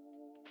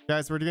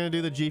 Guys, we're gonna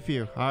do the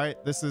GPU. All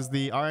right, this is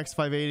the RX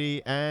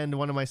 580 and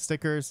one of my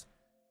stickers.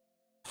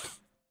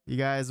 You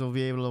guys will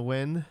be able to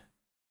win.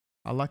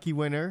 A lucky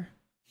winner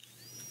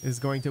is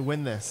going to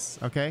win this,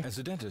 okay? As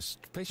a dentist,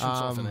 patients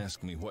often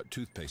ask me what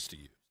toothpaste to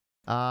use.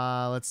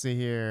 Let's see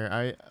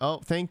here.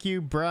 Thank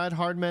you, Brad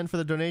Hardman, for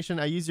the donation.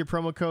 I use your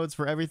promo codes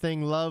for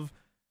everything. Love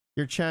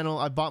your channel.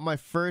 I bought my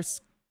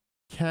first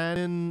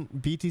Canon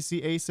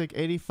BTC ASIC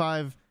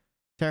 85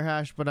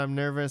 terahash, but I'm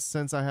nervous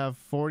since I have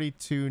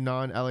 42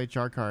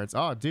 non-LHR cards.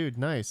 Oh, dude,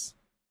 nice.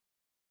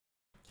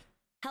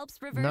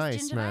 Helps reverse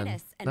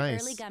gingivitis and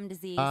early gum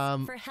disease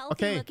for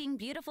healthy looking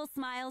beautiful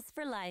smiles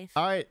for life.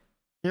 All right,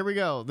 here we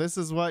go. This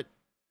is what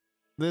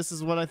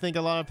I think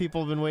a lot of people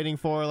have been waiting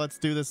for. Let's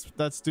do this.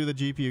 Let's do the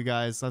GPU,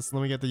 guys. Let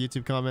me get the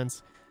YouTube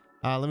comments.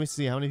 Let me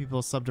see how many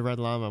people subbed to Red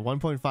Llama.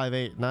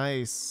 1.58.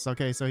 Nice.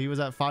 Okay, so he was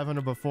at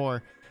 500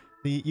 before.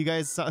 You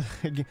guys,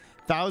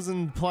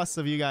 1,000 plus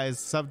of you guys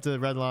subbed to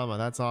Red Llama.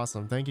 That's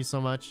awesome. Thank you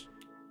so much.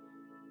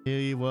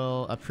 We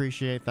will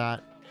appreciate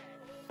that.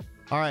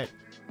 All right.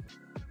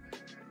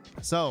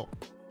 So,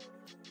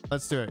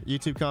 let's do it.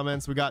 YouTube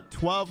comments. We got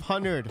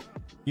 1,200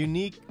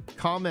 unique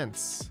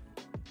comments.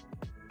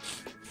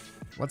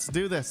 Let's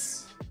do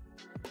this.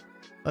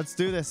 Let's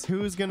do this.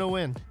 Who's gonna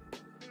win?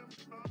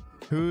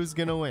 Who's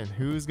gonna win?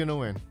 Who's gonna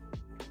win?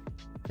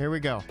 Here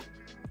we go.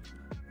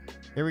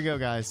 Here we go,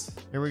 guys.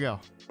 Here we go.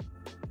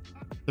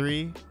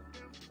 3,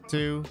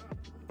 2,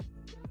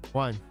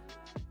 1.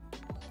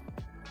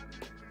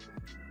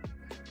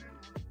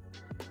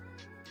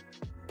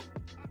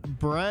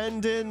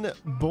 Brandon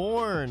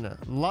Bourne,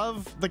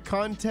 love the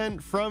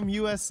content from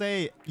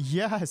USA.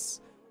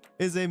 Yes,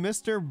 is a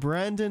Mr.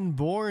 Brandon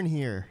Bourne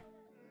here.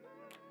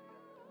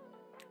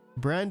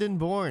 Brandon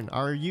Bourne,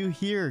 are you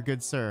here,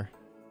 good sir?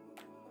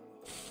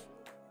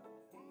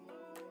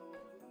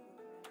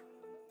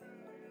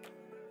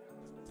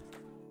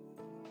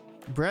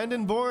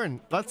 Brandon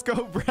Bourne. Let's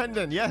go,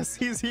 Brandon. Yes,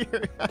 he's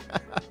here.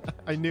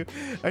 I knew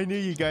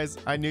you guys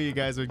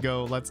would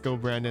go. Let's go,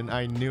 Brandon.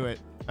 I knew it.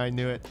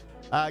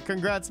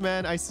 Congrats,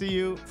 man. I see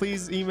you.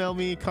 Please email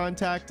me,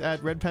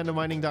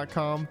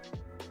 contact@redpandamining.com.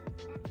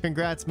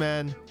 Congrats,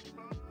 man.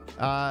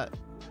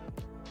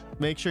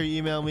 Make sure you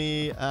email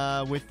me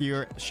with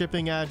your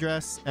shipping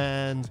address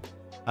and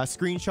a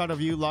screenshot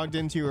of you logged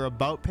into your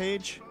about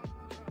page,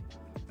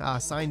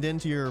 signed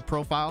into your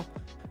profile.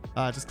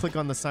 Just click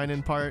on the sign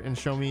in part and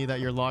show me that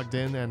you're logged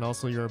in, and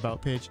also your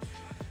about page.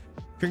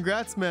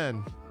 Congrats,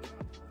 man.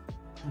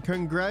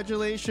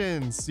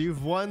 Congratulations.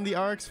 You've won the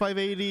RX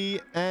 580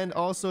 and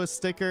also a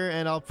sticker,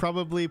 and I'll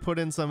probably put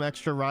in some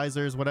extra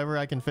risers, whatever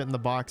I can fit in the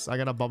box. I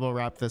gotta bubble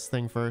wrap this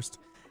thing first,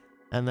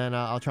 and then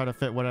I'll try to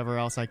fit whatever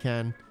else I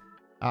can.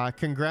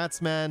 Congrats,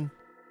 man.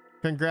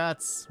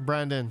 Congrats,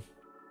 Brandon.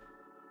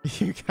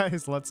 You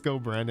guys, let's go,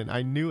 Brandon.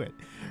 I knew it.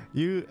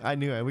 I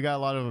knew it. We got a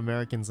lot of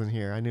Americans in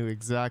here. I knew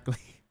exactly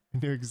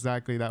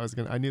that was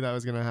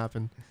gonna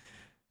happen.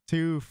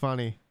 Too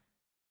funny.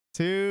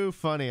 All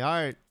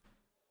right.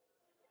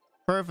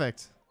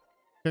 Perfect.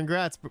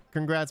 Congrats,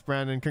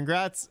 Brandon.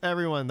 Congrats,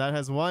 everyone that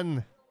has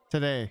won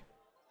today.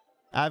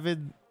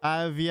 Aviad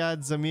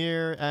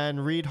Zamir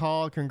and Reed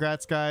Hall.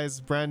 Congrats,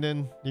 guys.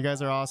 Brandon, you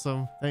guys are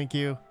awesome. Thank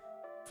you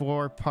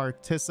for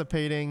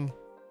participating.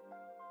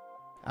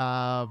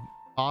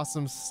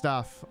 Awesome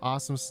stuff.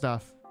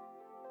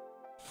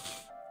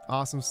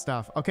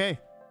 Okay,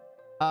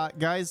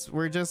 guys,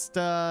 we're just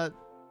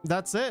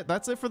that's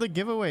it for the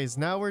giveaways.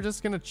 Now we're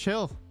just gonna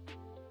chill.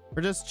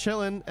 We're just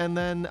chilling, and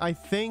then I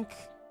think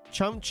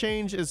Chump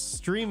Change is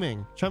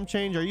streaming. Chump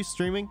Change, are you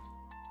streaming?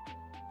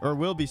 Or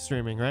will be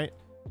streaming, right?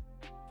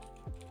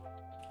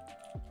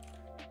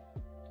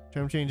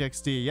 Chump Change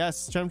XD.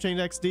 Yes, Chump Change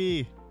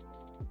XD.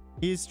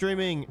 He's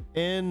streaming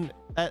in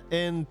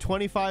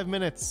 25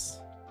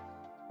 minutes.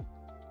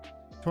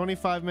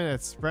 25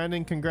 minutes.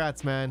 Brandon,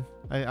 congrats, man.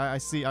 I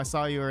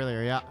saw you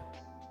earlier. Yeah.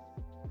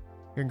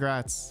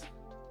 Congrats.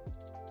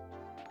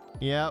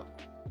 Yep.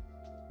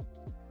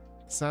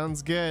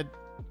 Sounds good.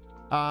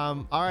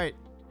 All right.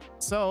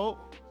 So,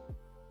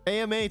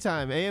 AMA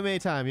time.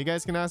 You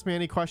guys can ask me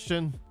any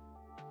question.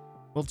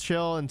 We'll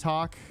chill and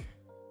talk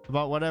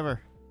about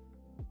whatever.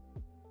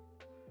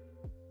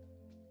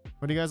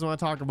 What do you guys want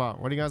to talk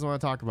about?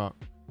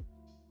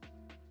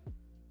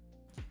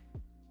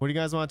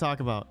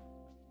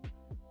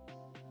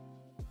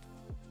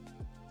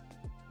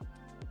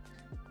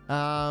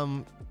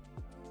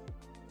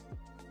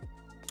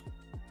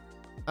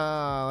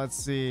 Let's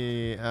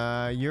see.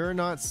 You're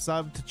not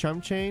subbed to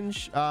Chump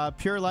Change.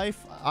 Pure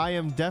Life, I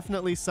am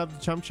definitely subbed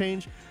to Chump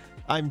Change.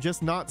 I'm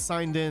just not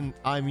signed in.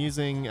 I'm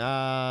using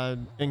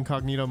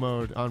incognito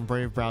mode on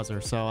Brave browser,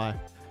 so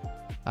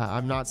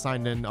I'm not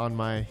signed in on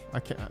my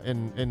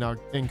in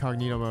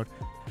incognito mode.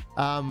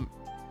 All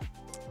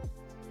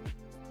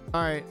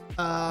right.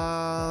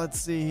 Let's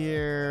see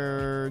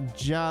here.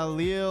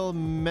 Jalil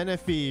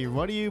Menefi,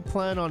 what do you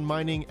plan on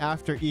mining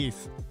after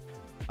ETH?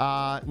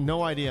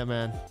 No idea,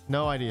 man.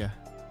 No idea.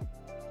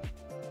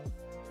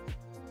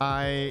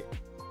 I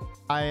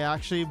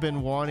actually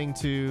been wanting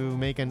to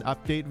make an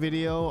update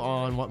video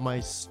on what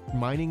my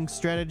mining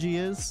strategy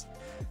is,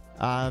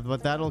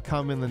 but that'll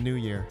come in the new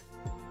year.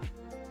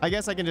 I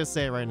guess I can just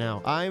say it right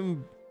now.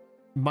 I'm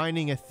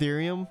mining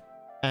Ethereum,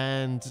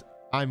 and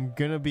I'm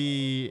gonna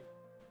be,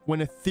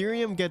 when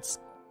Ethereum gets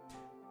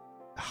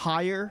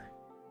higher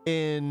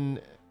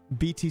in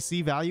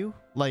BTC value,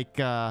 like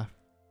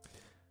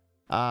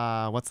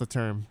what's the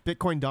term?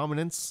 Bitcoin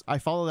dominance. I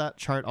follow that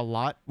chart a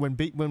lot. When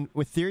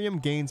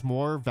Ethereum gains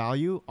more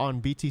value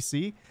on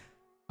BTC,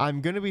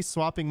 I'm going to be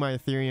swapping my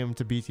Ethereum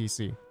to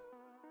BTC.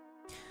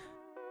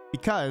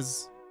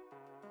 Because,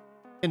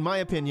 in my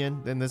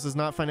opinion, and this is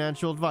not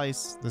financial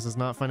advice,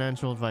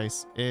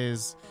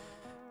 is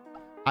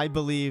I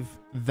believe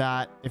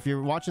that if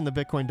you're watching the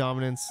Bitcoin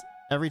dominance,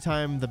 every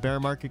time the bear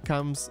market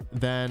comes,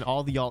 then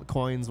all the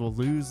altcoins will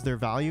lose their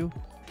value.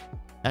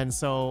 And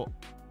so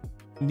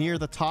near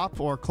the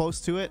top or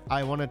close to it,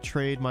 I want to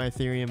trade my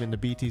Ethereum into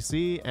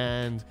BTC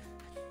and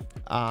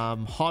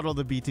hodl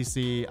the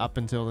BTC up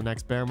until the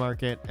next bear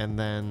market, and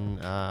then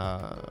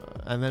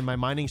my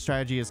mining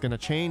strategy is going to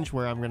change,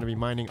 where I'm going to be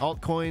mining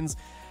altcoins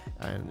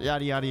and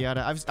yada yada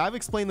yada. I've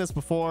explained this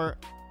before.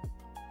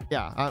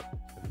 Yeah,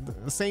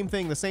 the same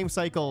thing, the same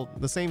cycle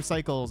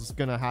is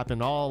going to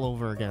happen all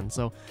over again.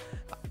 So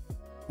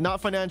not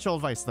financial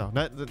advice though.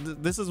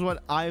 This is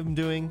what I'm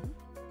doing,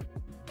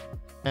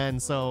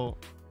 and so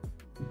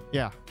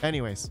yeah.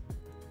 Anyways,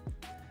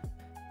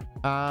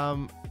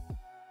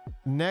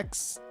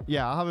 next,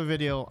 yeah, I'll have a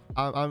video.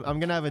 I'm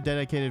gonna have a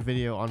dedicated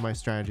video on my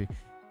strategy.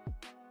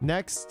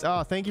 Next,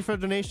 thank you for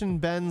the donation,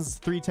 Benz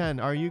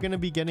 310. Are you gonna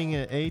be getting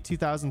an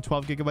A2000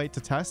 12GB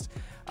to test?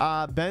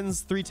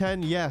 Benz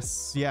 310,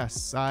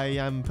 yes, I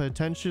am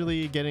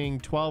potentially getting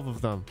 12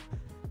 of them,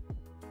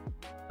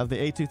 of the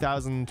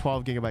A2000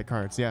 12GB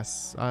cards.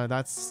 Yes,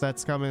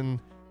 that's coming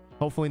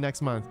hopefully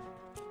next month.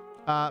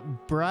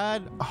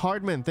 Brad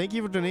Hardman, thank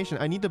you for donation.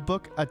 I need to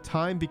book a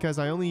time because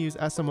I only use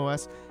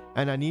SMOS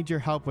and I need your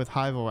help with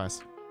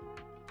HiveOS.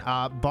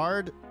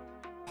 Bard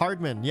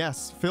Hardman,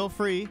 yes, feel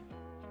free.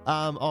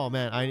 Oh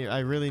man, I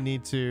really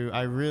need to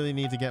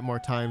get more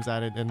times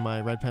added in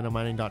my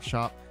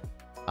redpandamining.shop.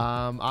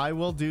 I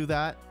will do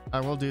that.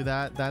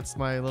 That's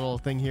my little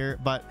thing here,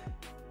 but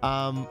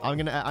I'm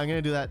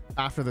gonna do that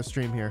after the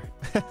stream here.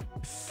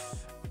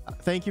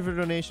 Thank you for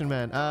the donation,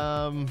 man.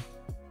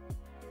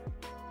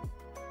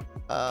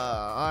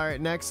 All right,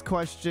 next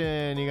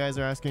question. You guys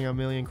are asking a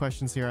million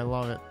questions here. I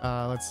love it.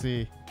 Let's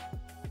see.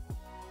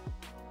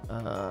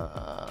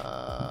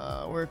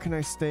 Where can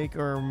I stake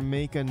or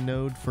make a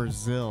node for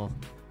ZIL?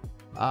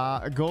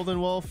 Golden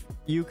Wolf,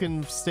 you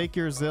can stake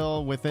your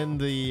ZIL within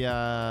the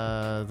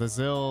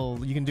ZIL.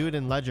 You can do it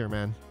in Ledger,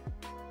 man.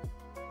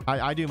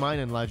 I do mine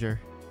in Ledger.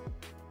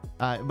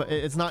 But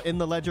it's not in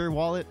the Ledger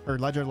wallet or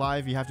Ledger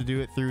Live. You have to do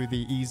it through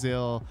the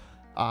eZIL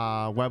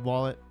web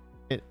wallet.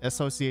 It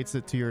associates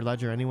it to your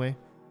Ledger anyway.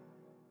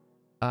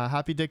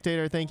 Happy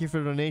Dictator, thank you for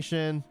the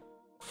donation.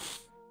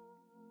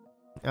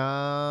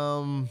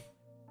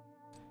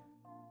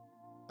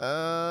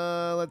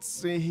 Let's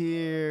see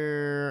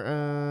here.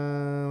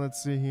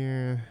 Let's see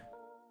here.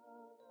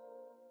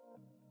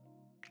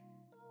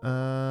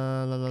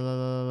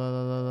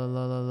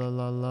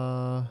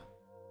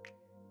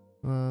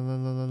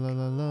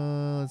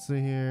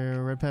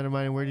 Red Panda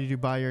Mining, where did you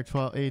buy your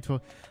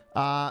 12A12?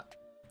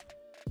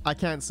 I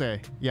can't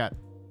say yet.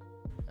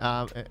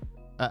 I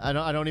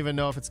don't even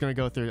know if it's gonna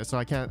go through, so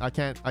I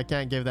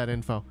can't give that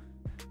info.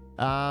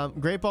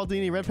 Great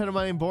Baldini, Red Panda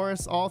Mining,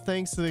 Boris, all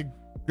thanks to the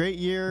great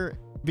year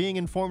being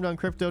informed on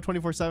crypto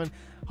 24/7.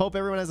 Hope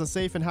everyone has a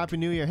safe and happy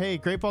new year. Hey,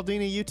 Great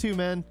Baldini, you too,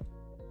 man.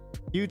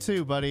 You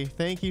too, buddy.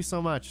 Thank you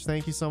so much.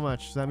 Thank you so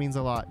much. That means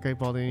a lot. Great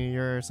Baldini,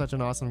 you're such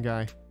an awesome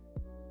guy.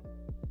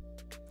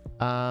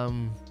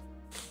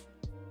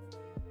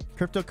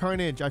 Crypto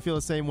Carnage, I feel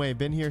the same way.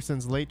 Been here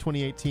since late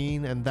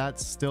 2018, and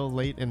that's still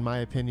late in my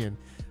opinion.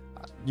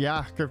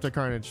 Yeah, Crypto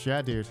Carnage.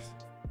 Yeah, dude.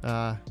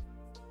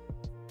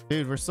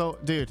 Dude, we're so...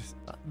 Dude,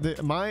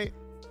 my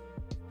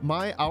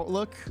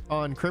outlook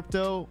on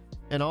crypto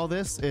and all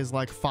this is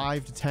like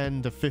 5 to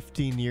 10 to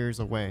 15 years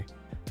away.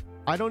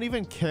 I don't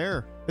even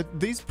care.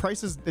 These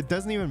prices, it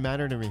doesn't even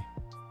matter to me.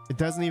 It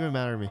doesn't even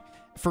matter to me.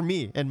 For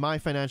me, in my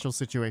financial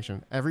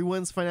situation,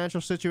 everyone's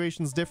financial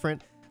situation is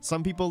different.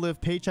 Some people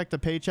live paycheck to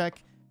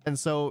paycheck, and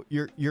so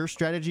your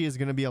strategy is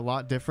going to be a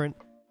lot different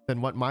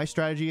than what my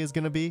strategy is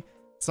going to be.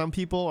 Some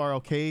people are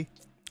okay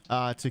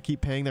to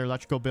keep paying their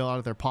electrical bill out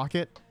of their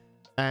pocket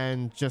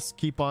and just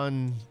keep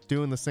on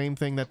doing the same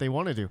thing that they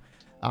want to do.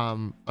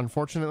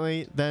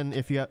 Unfortunately, then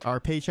if you are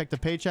paycheck to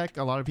paycheck,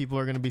 a lot of people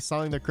are going to be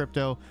selling their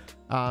crypto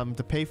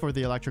to pay for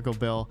the electrical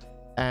bill,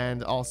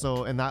 and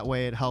also in that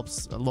way it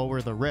helps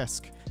lower the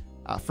risk.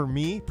 For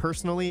me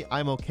personally,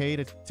 I'm okay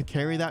to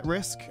carry that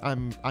risk.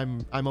 I'm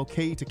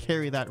okay to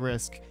carry that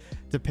risk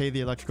to pay the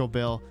electrical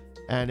bill,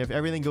 and if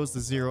everything goes to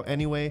zero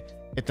anyway,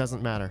 it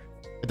doesn't matter.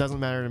 It doesn't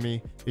matter to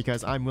me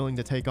because I'm willing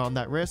to take on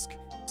that risk.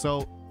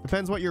 So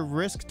depends what your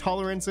risk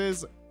tolerance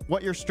is,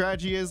 what your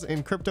strategy is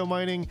in crypto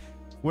mining.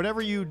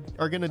 Whatever you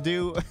are gonna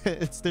do,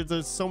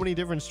 there's so many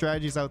different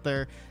strategies out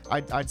there.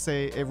 I'd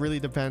say it really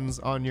depends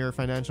on your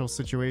financial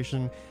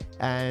situation,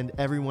 and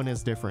everyone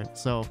is different.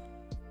 So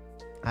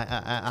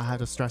I have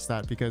to stress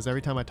that, because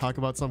every time I talk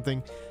about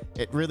something,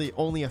 it really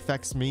only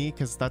affects me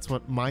because that's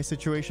what my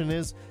situation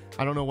is.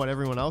 I don't know what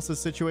everyone else's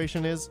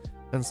situation is,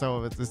 and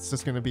so it's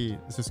just gonna be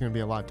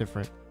a lot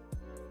different.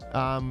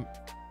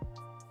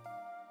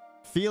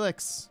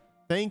 Felix,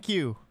 thank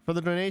you for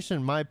the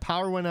donation. My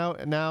power went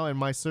out now and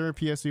my server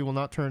PSU will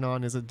not turn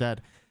on. Is it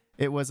dead?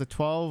 It was a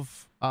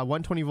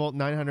 120 volt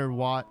 900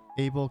 watt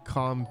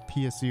AbleCom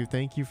PSU.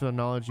 Thank you for the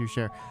knowledge you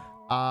share.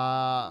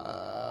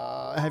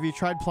 Have you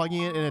tried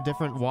plugging it in a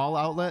different wall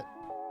outlet?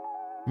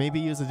 Maybe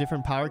use a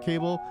different power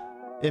cable.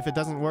 If it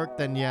doesn't work,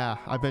 then yeah,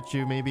 I bet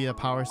you maybe a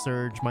power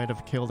surge might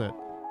have killed it.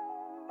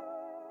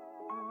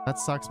 That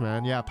sucks,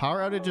 man. Yeah, power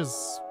outages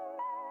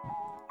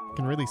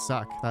can really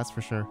suck, that's for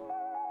sure.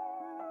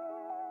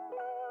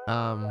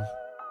 I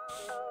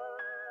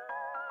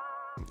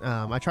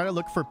try to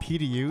look for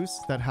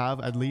PDUs that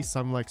have at least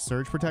some like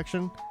surge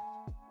protection.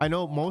 I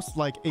know most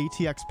like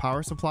ATX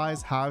power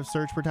supplies have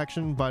surge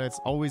protection, but it's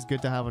always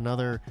good to have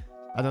another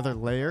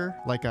layer,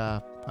 like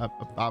a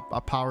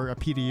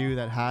PDU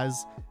that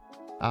has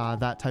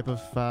that type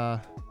of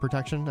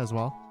protection as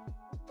well.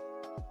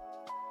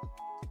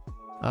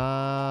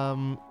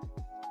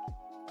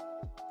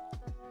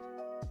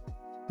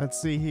 Let's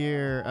see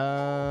here.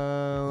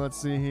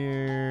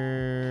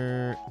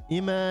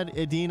 Imad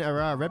Edin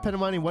Ara, Red Panda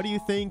Mining, what do you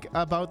think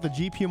about the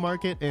GPU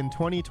market in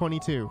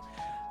 2022?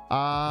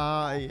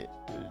 I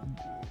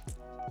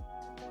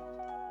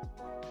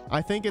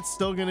think it's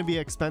still going to be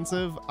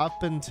expensive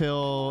up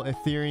until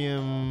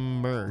Ethereum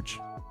merge.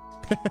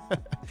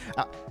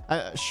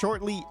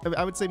 Shortly,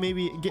 I would say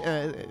maybe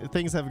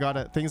things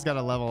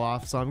gotta level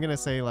off. So I'm gonna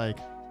say like,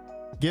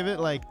 give it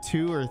like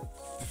 2 or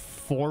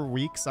 4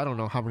 weeks. I don't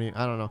know how many.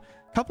 I don't know.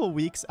 Couple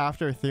weeks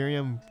after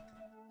Ethereum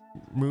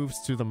moves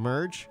to the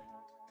merge,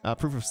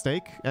 proof of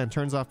stake, and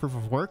turns off proof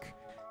of work,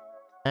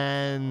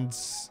 And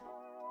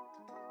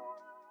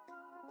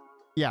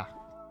yeah,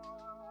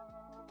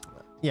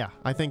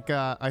 I think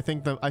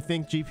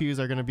GPUs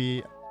are going to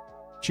be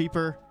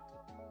cheaper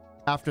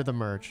after the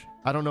merge.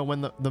 I don't know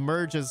when the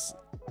merge is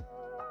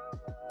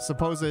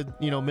supposed,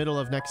 middle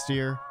of next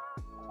year.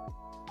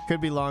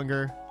 Could be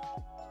longer,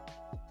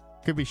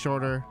 could be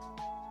shorter.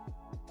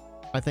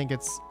 I think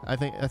it's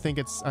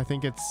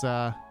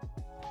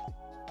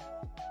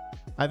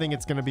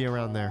gonna be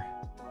around there,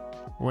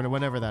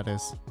 whenever that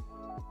is.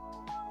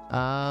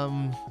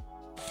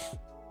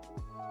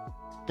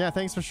 Yeah,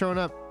 thanks for showing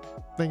up.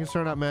 Thanks for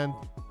showing up, man.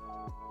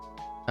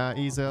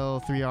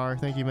 Ezel 3R,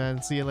 thank you,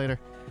 man. See you later.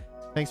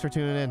 Thanks for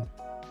tuning in.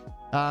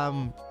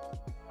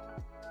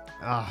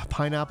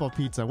 Pineapple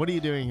pizza. What are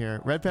you doing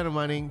here?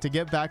 RedPandaMining, to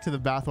get back to the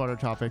bathwater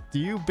topic, do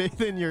you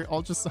bathe in your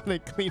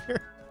ultrasonic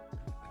cleaner?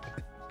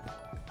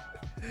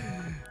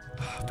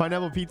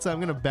 Pineapple pizza, I'm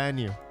gonna ban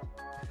you.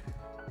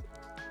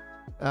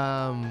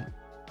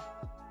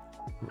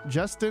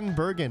 Justin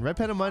Bergen,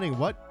 RedPandaMining,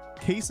 what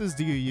cases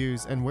do you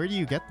use and where do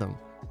you get them?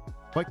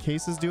 What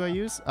cases do I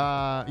use?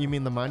 You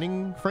mean the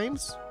mining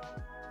frames?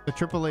 The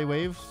AAA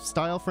wave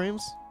style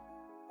frames?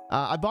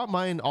 I bought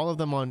mine, all of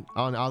them on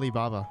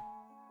Alibaba.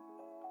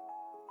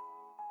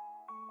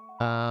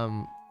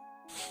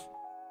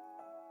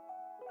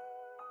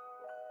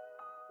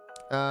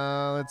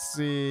 Let's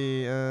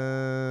see.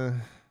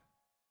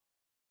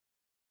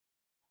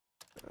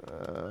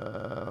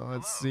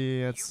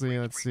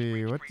 Let's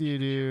see. What do you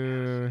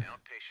do?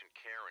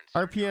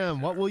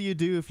 RPM, what will you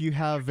do if you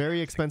have very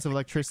expensive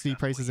electricity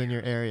prices in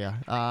your area?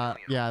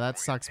 Yeah, that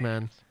sucks,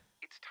 man.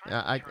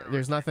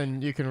 There's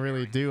nothing you can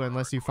really do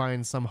unless you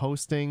find some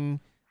hosting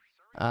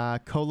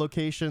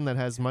co-location that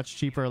has much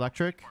cheaper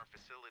electric.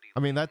 I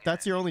mean,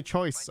 that's your only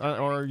choice,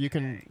 or you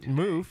can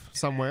move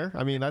somewhere.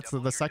 I mean, that's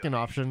the second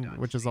option,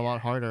 which is a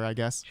lot harder, I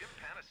guess.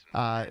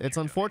 It's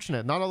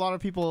unfortunate. Not a lot of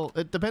people.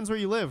 It depends where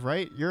you live,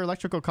 right? Your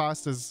electrical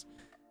cost is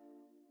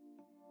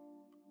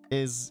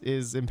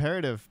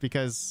imperative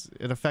because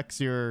it affects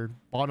your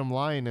bottom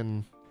line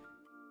and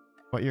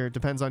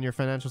depends on your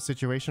financial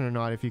situation or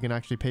not, if you can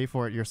actually pay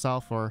for it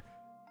yourself, or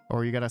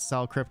you gotta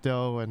sell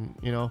crypto, and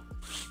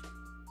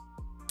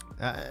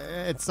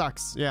it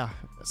sucks. Yeah,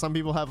 some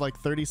people have like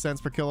 30 cents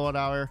per kilowatt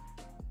hour,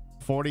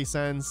 40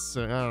 cents,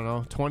 I don't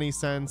know, 20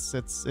 cents.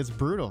 It's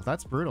brutal.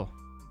 That's brutal.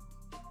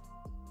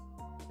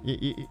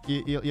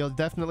 You'll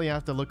definitely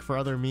have to look for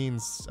other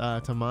means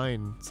to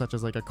mine, such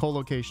as like a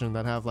co-location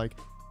that have like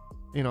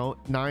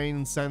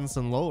 9 cents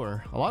and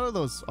lower. A lot of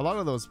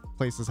those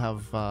places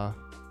have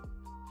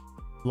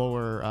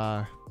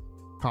lower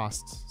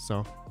costs.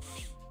 So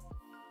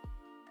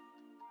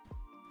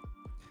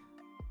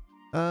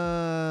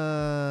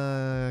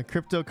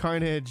Crypto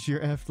Carnage, you're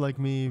effed like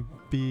me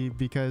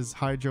because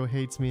Hydro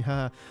hates me.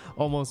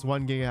 Almost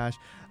 1 gigahash.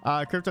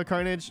 Crypto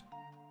Carnage,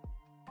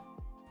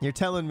 you're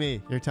telling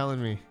me.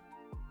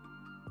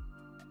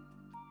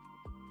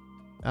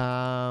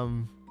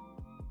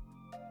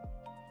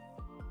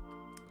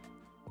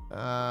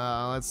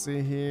 Let's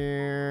see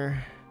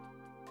here.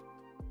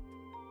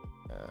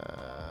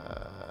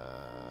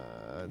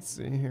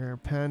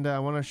 Panda, I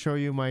want to show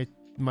you my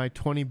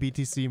 20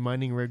 BTC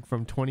mining rig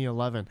from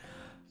 2011.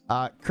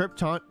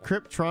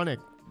 Cryptronic,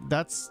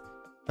 that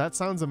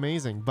sounds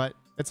amazing, but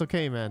it's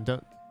okay, man.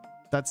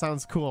 That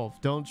sounds cool.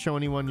 Don't show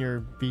anyone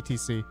your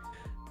BTC.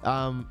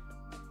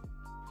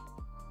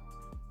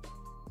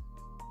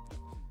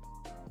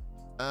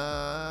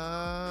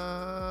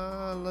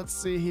 Let's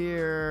see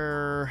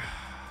here.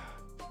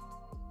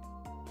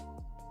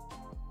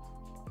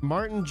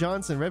 Martin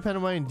Johnson,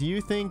 RedPandaMining,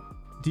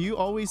 do you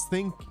always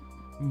think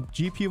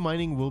GPU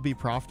mining will be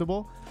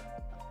profitable?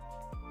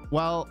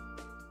 Well,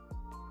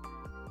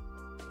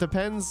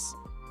 depends.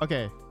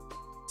 Okay,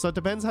 so it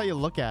depends how you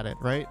look at it,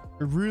 right?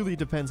 It really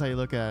depends how you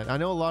look at it. I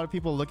know a lot of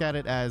people look at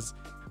it as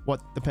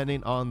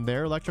depending on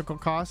their electrical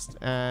cost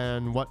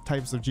and what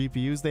types of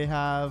GPUs they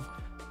have,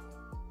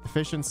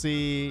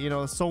 efficiency,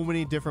 so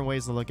many different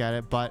ways to look at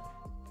it. But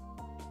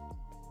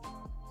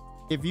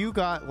if you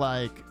got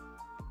like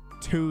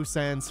 2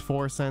 cents,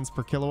 4 cents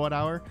per kilowatt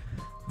hour,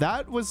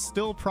 that was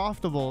still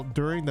profitable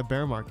during the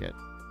bear market.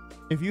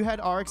 If you had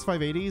RX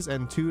 580s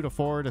and 2 to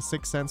 4 to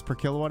 6 cents per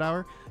kilowatt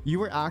hour, you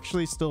were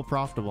actually still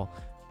profitable.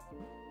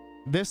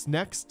 This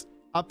next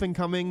up and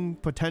coming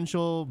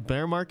potential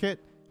bear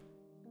market,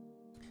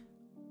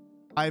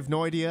 I have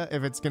no idea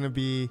if it's going to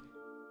be,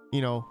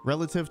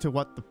 relative to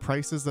what the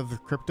prices of the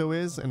crypto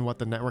is and what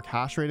the network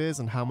hash rate is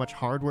and how much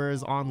hardware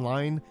is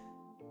online,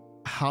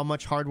 how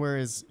much hardware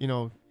is,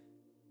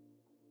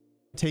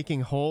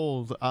 taking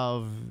hold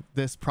of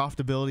this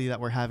profitability that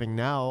we're having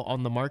now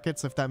on the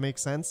markets, if that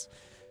makes sense.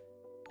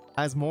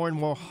 As more and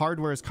more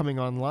hardware is coming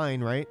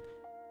online, right,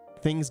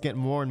 things get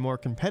more and more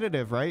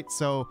competitive, right?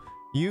 So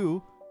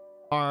you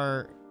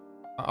are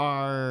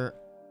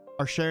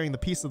sharing the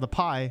piece of the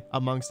pie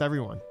amongst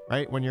everyone,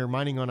 right, when you're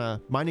mining on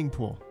a mining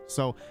pool.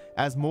 So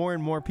as more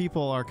and more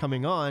people are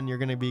coming on, you're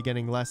going to be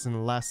getting less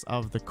and less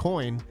of the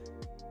coin.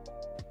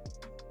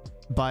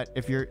 But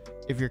if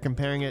you're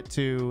comparing it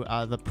to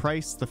the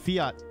price, the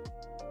fiat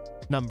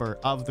number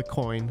of the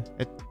coin.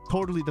 It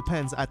totally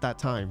depends at that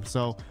time.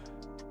 So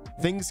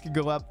things could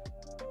go up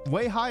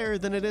way higher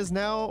than it is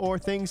now, or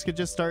things could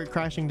just start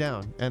crashing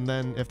down. And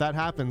then if that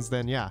happens,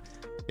 then yeah,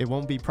 it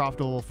won't be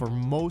profitable for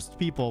most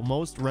people,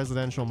 most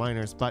residential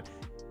miners. But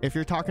if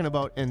you're talking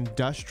about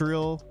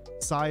industrial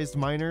sized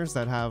miners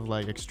that have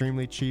like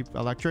extremely cheap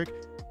electric,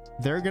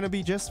 they're gonna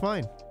be just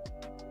fine.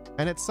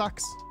 And it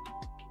sucks.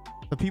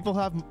 The people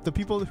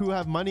who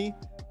have money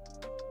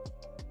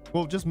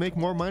will just make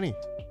more money.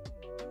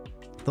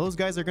 Those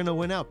guys are gonna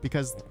win out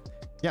because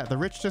yeah, the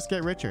rich just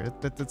get richer.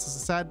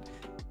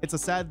 It's a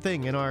sad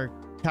thing in our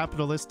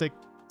capitalistic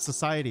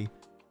society.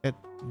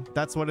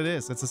 That's what it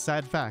is. It's a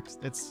sad fact.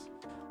 It's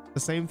the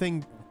same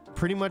thing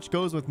pretty much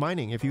goes with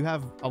mining. If you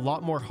have a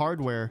lot more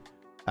hardware,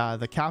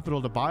 the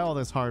capital to buy all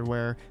this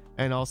hardware,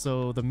 and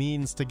also the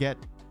means to get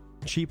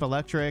cheap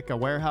electric, a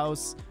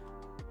warehouse,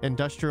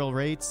 industrial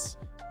rates,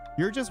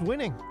 you're just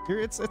winning.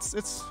 It's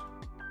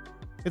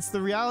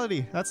the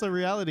reality. That's the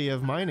reality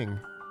of mining,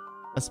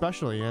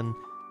 especially. And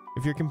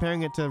if you're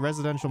comparing it to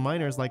residential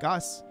miners like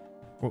us,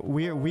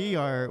 we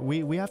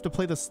have to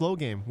play the slow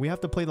game. We have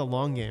to play the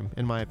long game,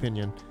 in my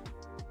opinion.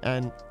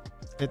 And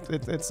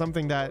it's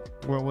something that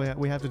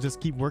we have to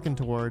just keep working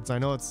towards. I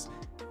know it's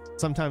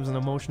sometimes an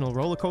emotional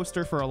roller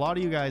coaster for a lot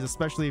of you guys,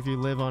 especially if you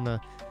live on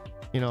a,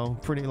 you know,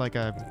 pretty like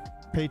a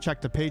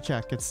paycheck to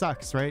paycheck. It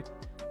sucks, right?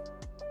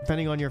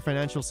 Depending on your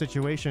financial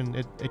situation,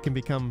 it can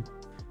become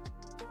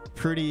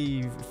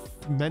pretty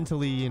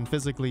mentally and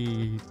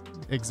physically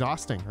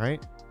exhausting,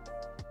 right?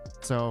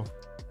 So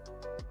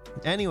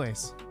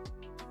anyways,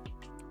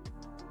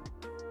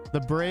 the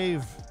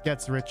brave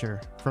gets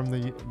richer. From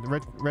the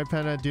Red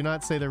Panda, do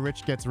not say the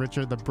rich gets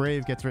richer, the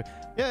brave gets rich.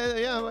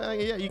 Yeah,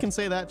 you can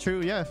say that.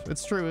 True. Yeah,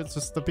 it's true. It's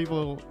just the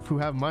people who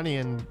have money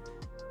and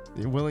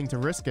willing to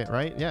risk it,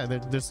 right? Yeah, they're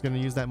just going to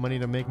use that money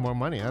to make more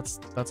money. That's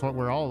what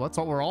we're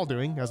all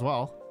doing as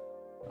well.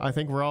 I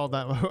think we're all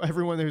that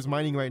everyone who's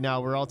mining right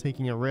now, we're all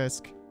taking a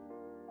risk.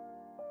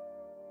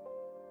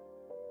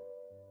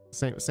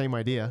 Same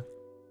idea.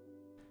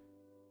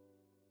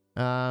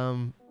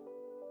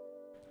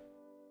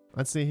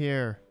 Let's see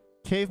here.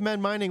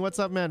 Caveman Mining, what's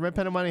up, man?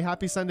 RedPandaMining,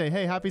 happy Sunday.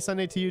 Hey, happy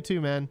Sunday to you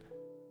too, man.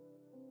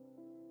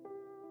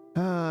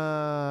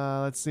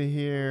 Let's see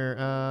here.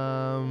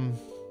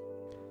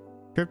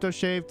 Crypto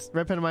Shaped,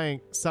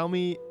 RedPandaMining, sell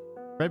me.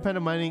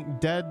 RedPandaMining,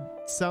 dead,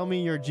 sell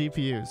me your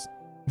GPUs.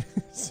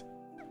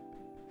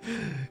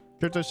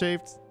 Crypto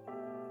Shaped,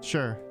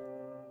 sure.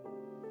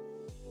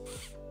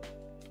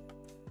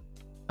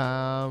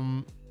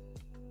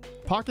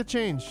 Pocket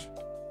Change.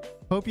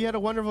 Hope you had a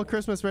wonderful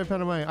Christmas,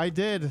 RedPandaMining. I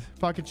did,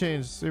 Pocket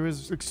Change. It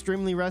was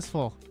extremely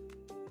restful.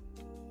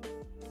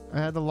 I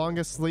had the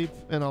longest sleep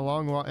in the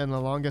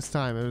longest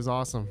time. It was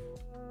awesome.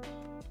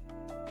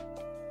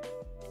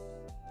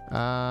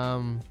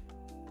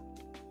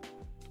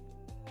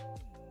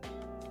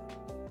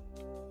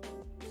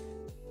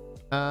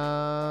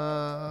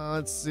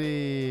 Let's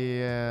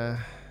see.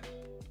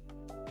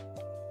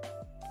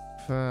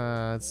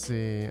 Let's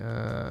see.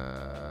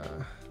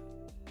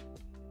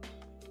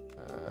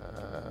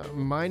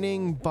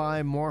 Mining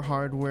by more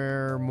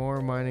hardware, more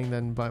mining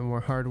than buy more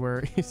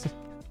hardware.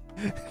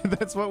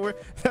 that's what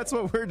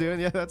we're doing.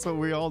 Yeah, that's what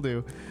we all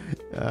do.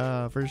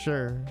 For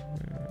sure.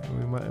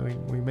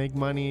 We make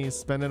money,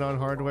 spend it on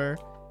hardware,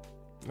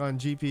 on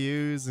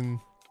GPUs and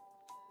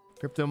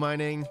crypto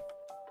mining.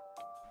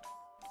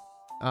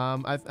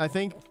 I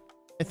think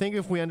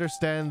if we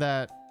understand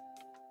that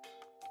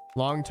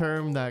long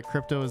term, that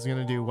crypto is going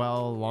to do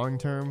well long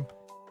term,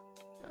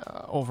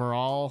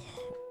 overall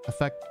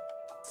affect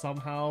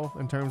somehow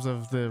in terms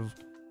of the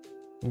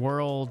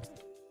world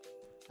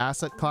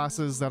asset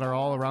classes that are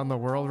all around the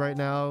world right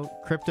now,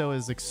 crypto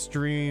is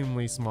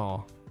extremely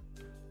small.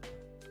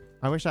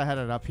 I wish I had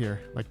it up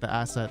here, like the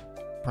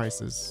asset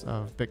prices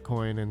of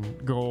Bitcoin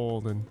and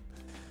gold and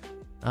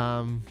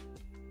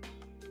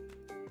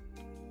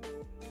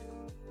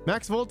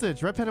Max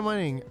Voltage,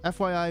 RedPandaMining,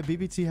 FYI,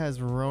 BBT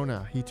has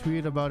Rona. He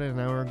tweeted about it an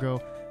hour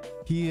ago.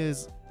 He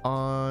is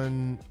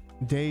on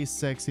day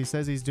 6. He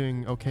says he's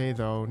doing okay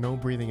though. No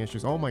breathing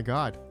issues. Oh my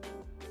god.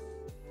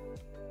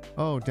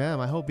 Oh damn.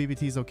 I hope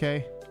BBT's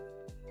okay.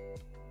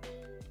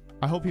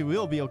 I hope he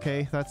will be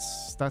okay.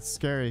 That's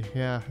scary.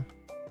 Yeah.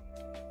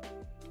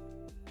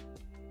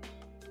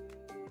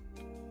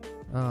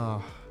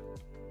 Oh.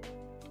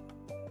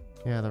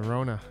 Yeah, the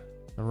Rona.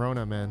 The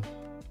Rona, man.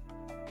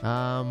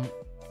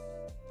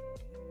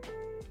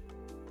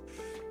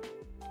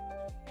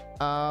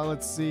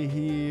 Let's see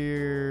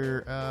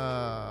here.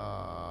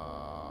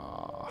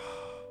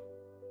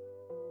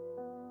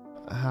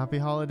 Happy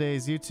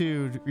holidays. You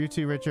too,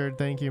 Richard.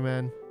 Thank you,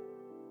 man.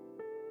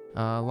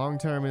 Long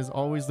term is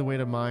always the way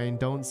to mine.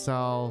 Don't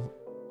sell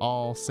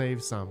all,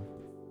 save some.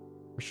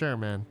 For sure,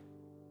 man.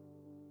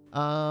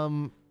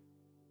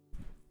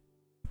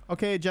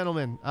 Okay,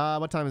 gentlemen.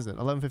 What time is it?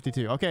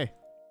 11:52. Okay.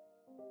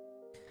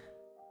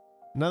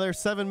 Another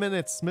 7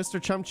 minutes.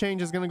 Mr. Chump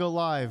Change is gonna go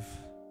live.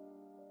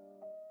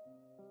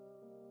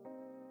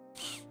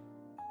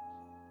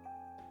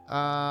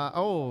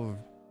 Oh,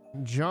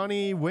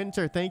 Johnny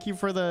Winter, thank you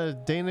for the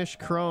Danish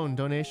krone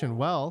donation.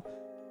 Well,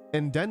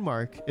 in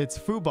Denmark, it's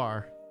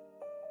Fubar.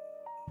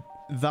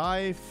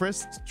 Thy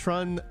frist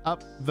trun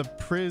up the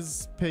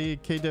pris pay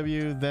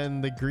KW,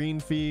 then the green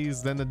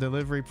fees, then the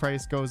delivery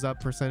price goes up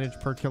percentage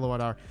per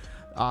kilowatt hour.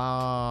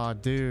 Ah,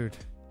 dude.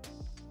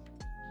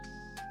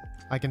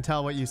 I can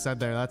tell what you said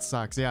there. That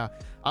sucks. Yeah.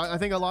 I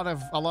think a lot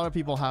of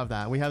people have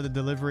that. We have the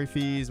delivery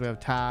fees, we have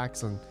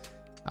tax, and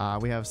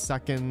we have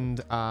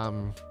second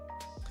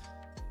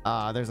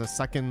there's a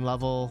second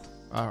level.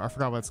 I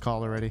forgot what it's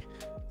called already.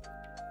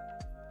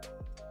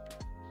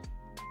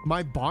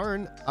 My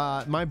barn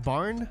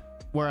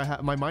where I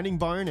have my mining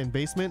barn and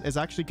basement is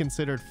actually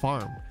considered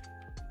farm,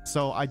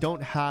 so I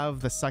don't have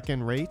the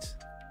second rate.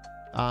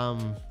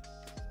 Mine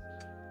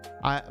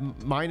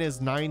is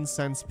 9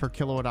 cents per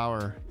kilowatt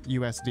hour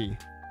USD,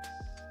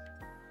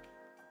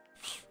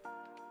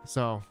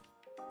 so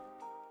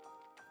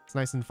it's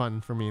nice and fun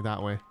for me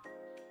that way.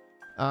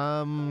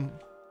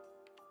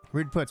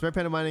 Rude puts,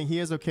 RedPandaMining, he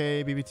is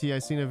okay. BBT, I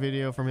seen a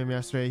video from him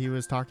yesterday. He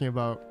was talking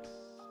about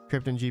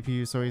Krypton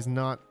GPU, so he's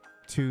not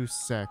too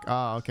sick.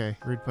 Ah, okay.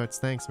 Rude puts,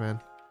 thanks,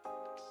 man.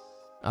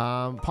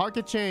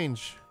 Pocket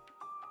Change,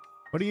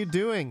 what are you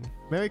doing?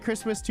 Merry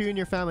Christmas to you and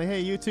your family.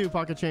 Hey, you too,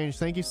 Pocket Change.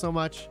 Thank you so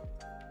much.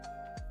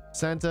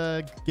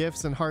 Santa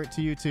gifts and heart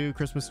to you too.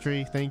 Christmas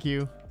tree. Thank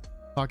you,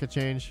 Pocket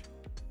Change.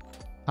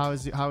 How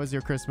is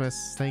your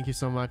Christmas? Thank you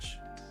so much.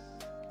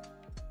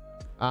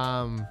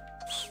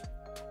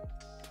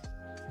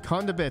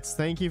 Condibits,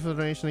 thank you for the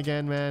donation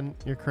again, man.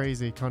 You're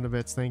crazy.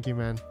 Condibits, thank you,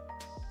 man.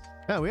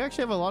 Yeah, we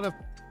actually have a lot of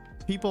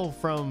people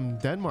from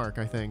Denmark,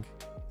 I think.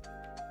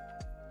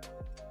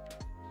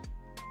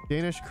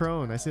 Danish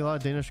krone. I see a lot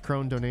of Danish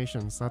krone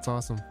donations. That's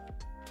awesome.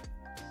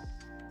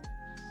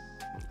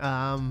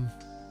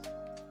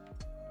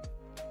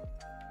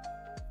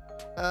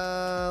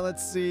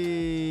 Let's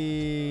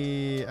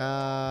see.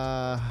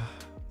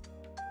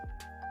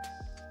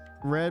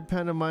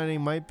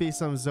 RedPandaMining might be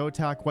some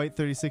Zotac white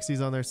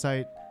 3060s on their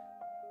site.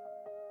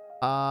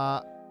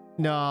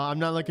 No, I'm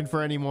not looking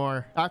for any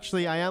more.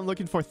 Actually, I am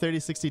looking for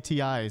 3060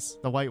 Ti's,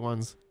 the white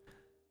ones,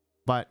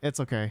 but it's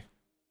okay.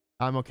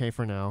 I'm okay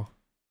for now.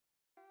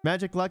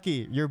 Magic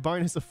Lucky, your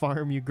barn is a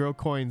farm. You grow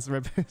coins.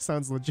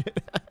 Sounds legit.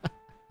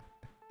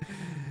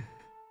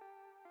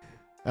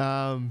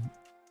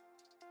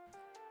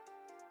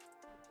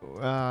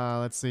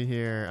 Let's see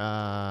here.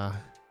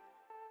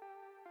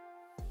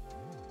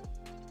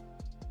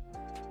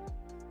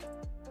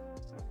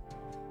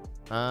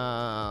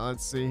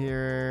 Let's see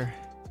here.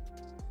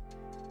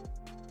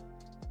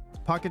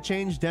 Pocket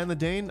Change, Dan the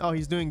Dane. Oh,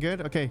 he's doing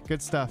good. Okay,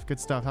 good stuff. Good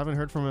stuff. Haven't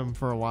heard from him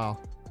for a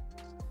while.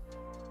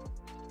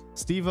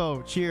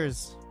 Steve-O,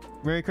 cheers.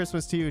 Merry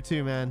Christmas to you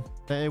too, man.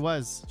 It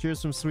was.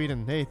 Cheers from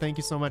Sweden. Hey, thank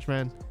you so much,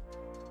 man.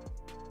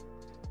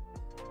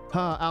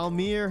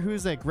 Almir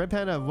Huzik, Red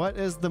Panda, what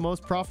is the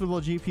most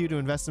profitable GPU to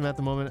invest in at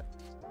the moment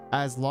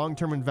as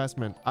long-term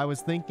investment? I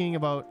was thinking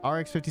about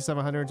RX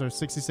 5700s or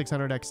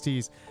 6600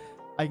 XTs.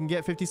 I can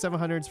get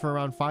 5700s for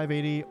around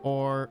 580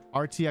 or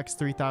RTX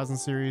 3000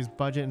 series,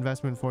 budget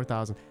investment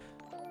 4000.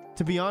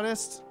 To be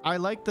honest, I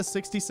like the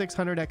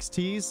 6600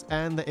 XTs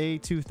and the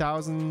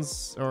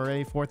A2000s or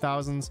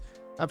A4000s.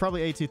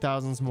 Probably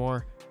A2000s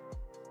more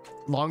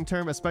long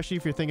term, especially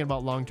if you're thinking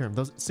about long term.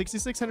 Those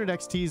 6600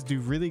 XTs do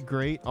really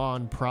great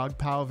on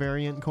ProgPow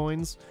variant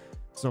coins.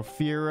 So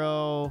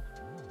Firo,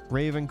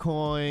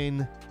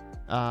 Ravencoin,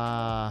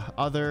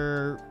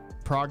 other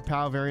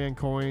ProgPow variant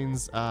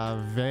coins,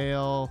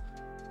 Veil,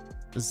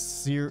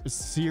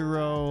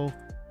 Zero,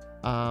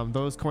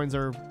 those coins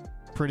are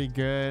pretty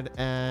good,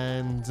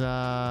 and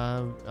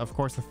of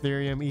course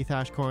Ethereum,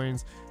 Ethash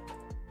coins.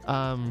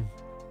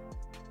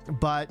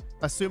 But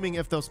assuming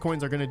if those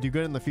coins are going to do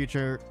good in the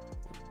future,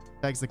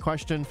 begs the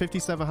question.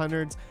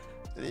 5700s,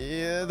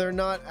 yeah, they're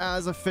not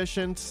as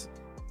efficient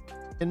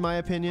in my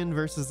opinion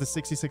versus the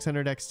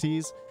 6600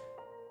 XTs.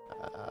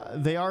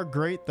 They are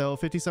great though.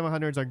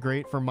 5700s are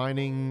great for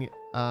mining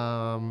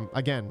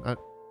again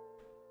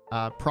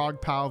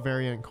ProgPow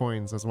variant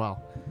coins as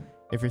well,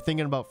 if you're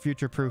thinking about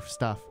future-proof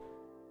stuff.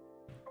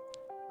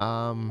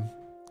 The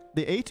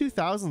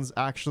A2000s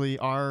actually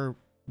are,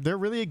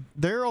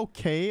 they're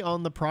okay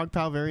on the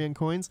ProgPow variant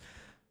coins.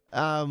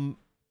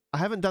 I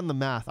haven't done the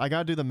math. I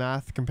gotta do the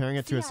math comparing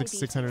it to a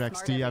 6600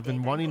 XT. I've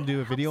been wanting to do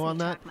a video on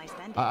that.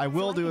 I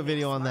will do a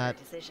video on that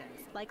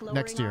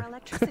next year.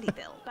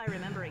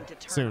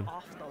 Soon.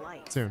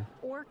 Soon.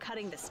 Or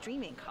cutting the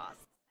streaming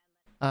costs.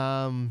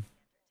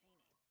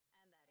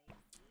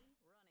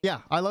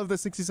 Yeah, I love the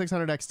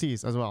 6600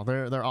 XTs as well.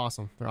 They're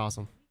awesome. They're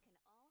awesome.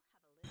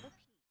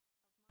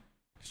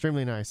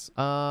 Extremely nice.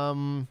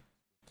 Smart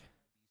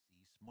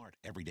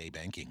everyday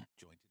banking.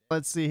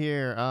 Let's see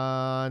here.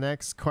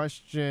 Next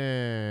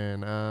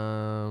question.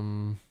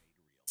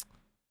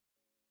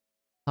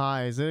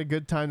 Hi, is it a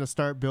good time to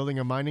start building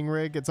a mining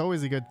rig? It's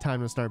always a good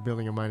time to start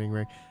building a mining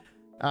rig.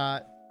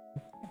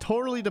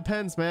 Totally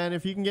depends, man.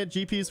 If you can get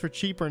GPUs for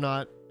cheap or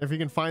not. If you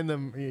can find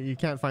them, you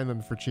can't find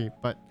them for cheap,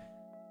 but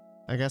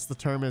I guess the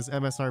term is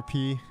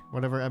MSRP,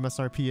 whatever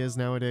MSRP is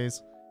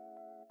nowadays.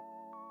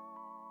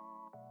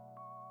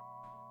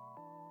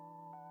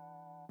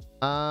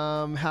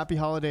 Happy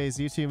holidays,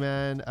 you too,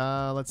 man.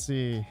 Let's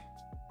see.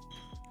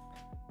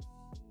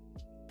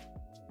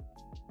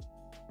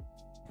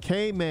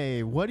 K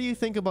May, what do you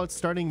think about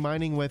starting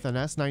mining with an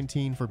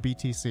S19 for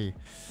BTC?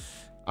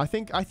 I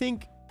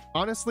think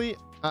honestly,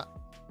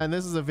 and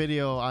this is a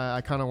video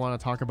I kind of want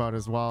to talk about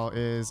as well,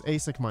 is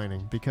ASIC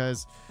mining,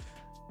 because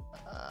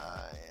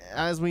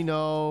as we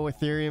know,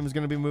 Ethereum is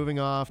going to be moving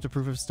off to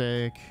proof of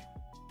stake,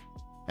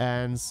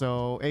 and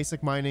so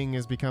ASIC mining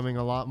is becoming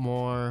a lot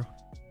more,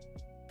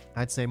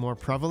 I'd say, more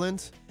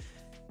prevalent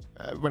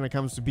when it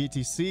comes to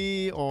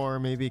BTC or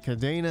maybe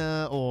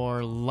Cadena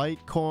or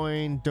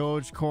Litecoin,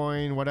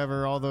 Dogecoin,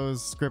 whatever, all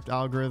those script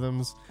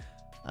algorithms.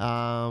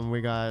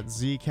 We got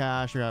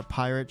Zcash, we got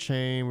Pirate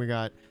Chain, we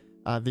got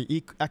the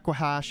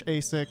Equihash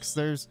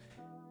ASICs.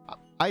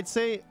 I'd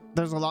say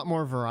there's a lot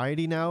more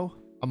variety now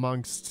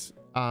amongst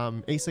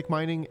ASIC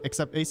mining,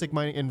 except ASIC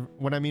mining, and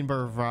what I mean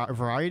by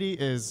variety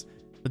is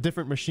the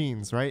different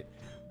machines, right?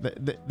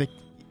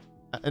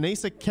 An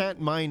ASIC can't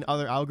mine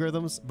other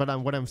algorithms, but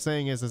what I'm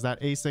saying is that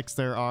ASICs,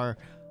 there are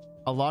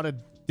a lot of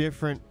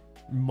different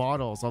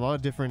models, a lot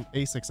of different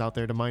ASICs out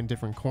there to mine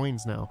different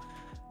coins now.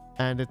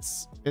 And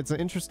it's an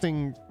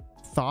interesting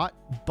thought,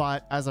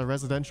 but as a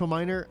residential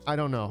miner, I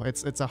don't know.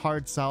 It's a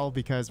hard sell,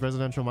 because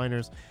residential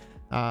miners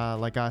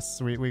like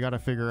us, we got to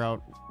figure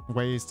out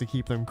ways to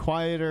keep them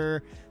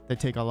quieter. They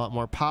take a lot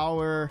more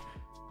power.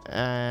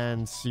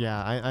 And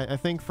yeah, I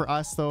think for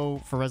us though,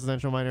 for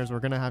residential miners, we're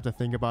gonna have to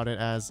think about it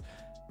as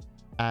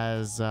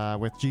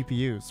with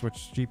GPUs,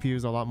 which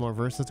GPUs are a lot more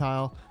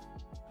versatile.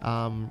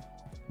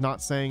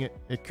 Not saying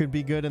it could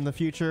be good in the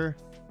future.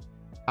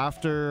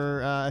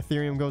 After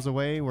Ethereum goes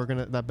away,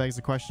 that begs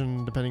the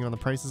question, depending on the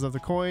prices of the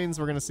coins,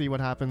 we're gonna see what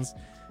happens.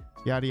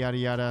 Yada yada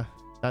yada.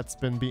 That's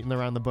been beaten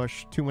around the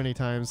bush too many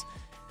times.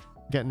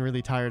 I'm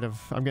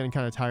getting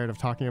kind of tired of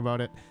talking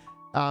about it.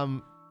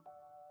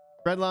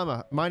 Red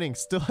Llama, mining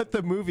still at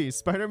the movies.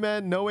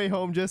 Spider-Man No Way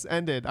Home just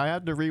ended. I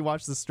have to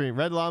rewatch the stream.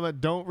 Red Llama,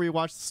 don't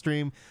rewatch the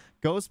stream.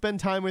 Go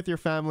spend time with your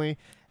family.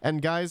 And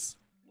guys,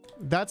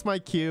 that's my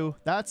cue.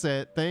 That's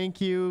it.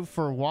 Thank you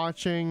for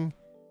watching.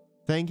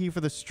 Thank you for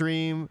the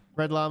stream.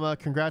 Red Llama,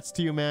 congrats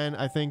to you, man.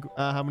 I think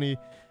how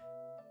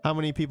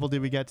many people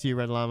did we get to you,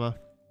 Red Llama?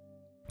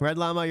 Red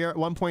Llama, you're at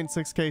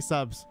 1.6k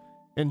subs.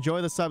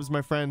 Enjoy the subs,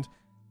 my friend.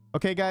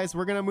 Okay, guys,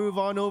 we're gonna move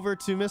on over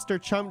to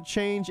Mr. Chump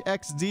Change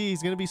XD.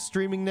 He's gonna be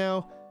streaming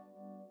now.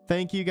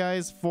 Thank you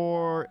guys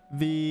for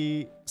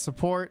the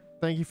support.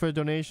 Thank you for the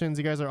donations.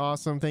 You guys are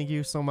awesome. Thank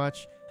you so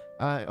much.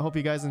 I hope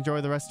you guys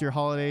enjoy the rest of your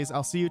holidays.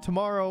 I'll see you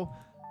tomorrow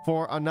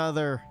for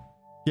another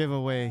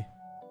giveaway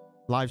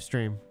live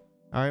stream.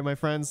 All right, my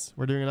friends,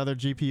 we're doing another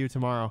GPU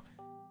tomorrow.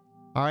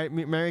 All right,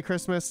 Merry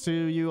Christmas to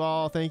you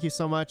all. Thank you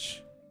so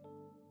much.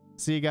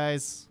 See you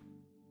guys.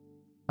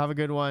 Have a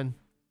good one.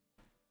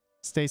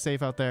 Stay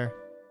safe out there.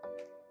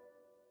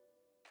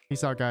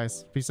 Peace out,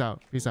 guys. Peace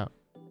out. Peace out.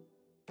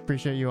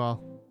 Appreciate you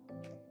all.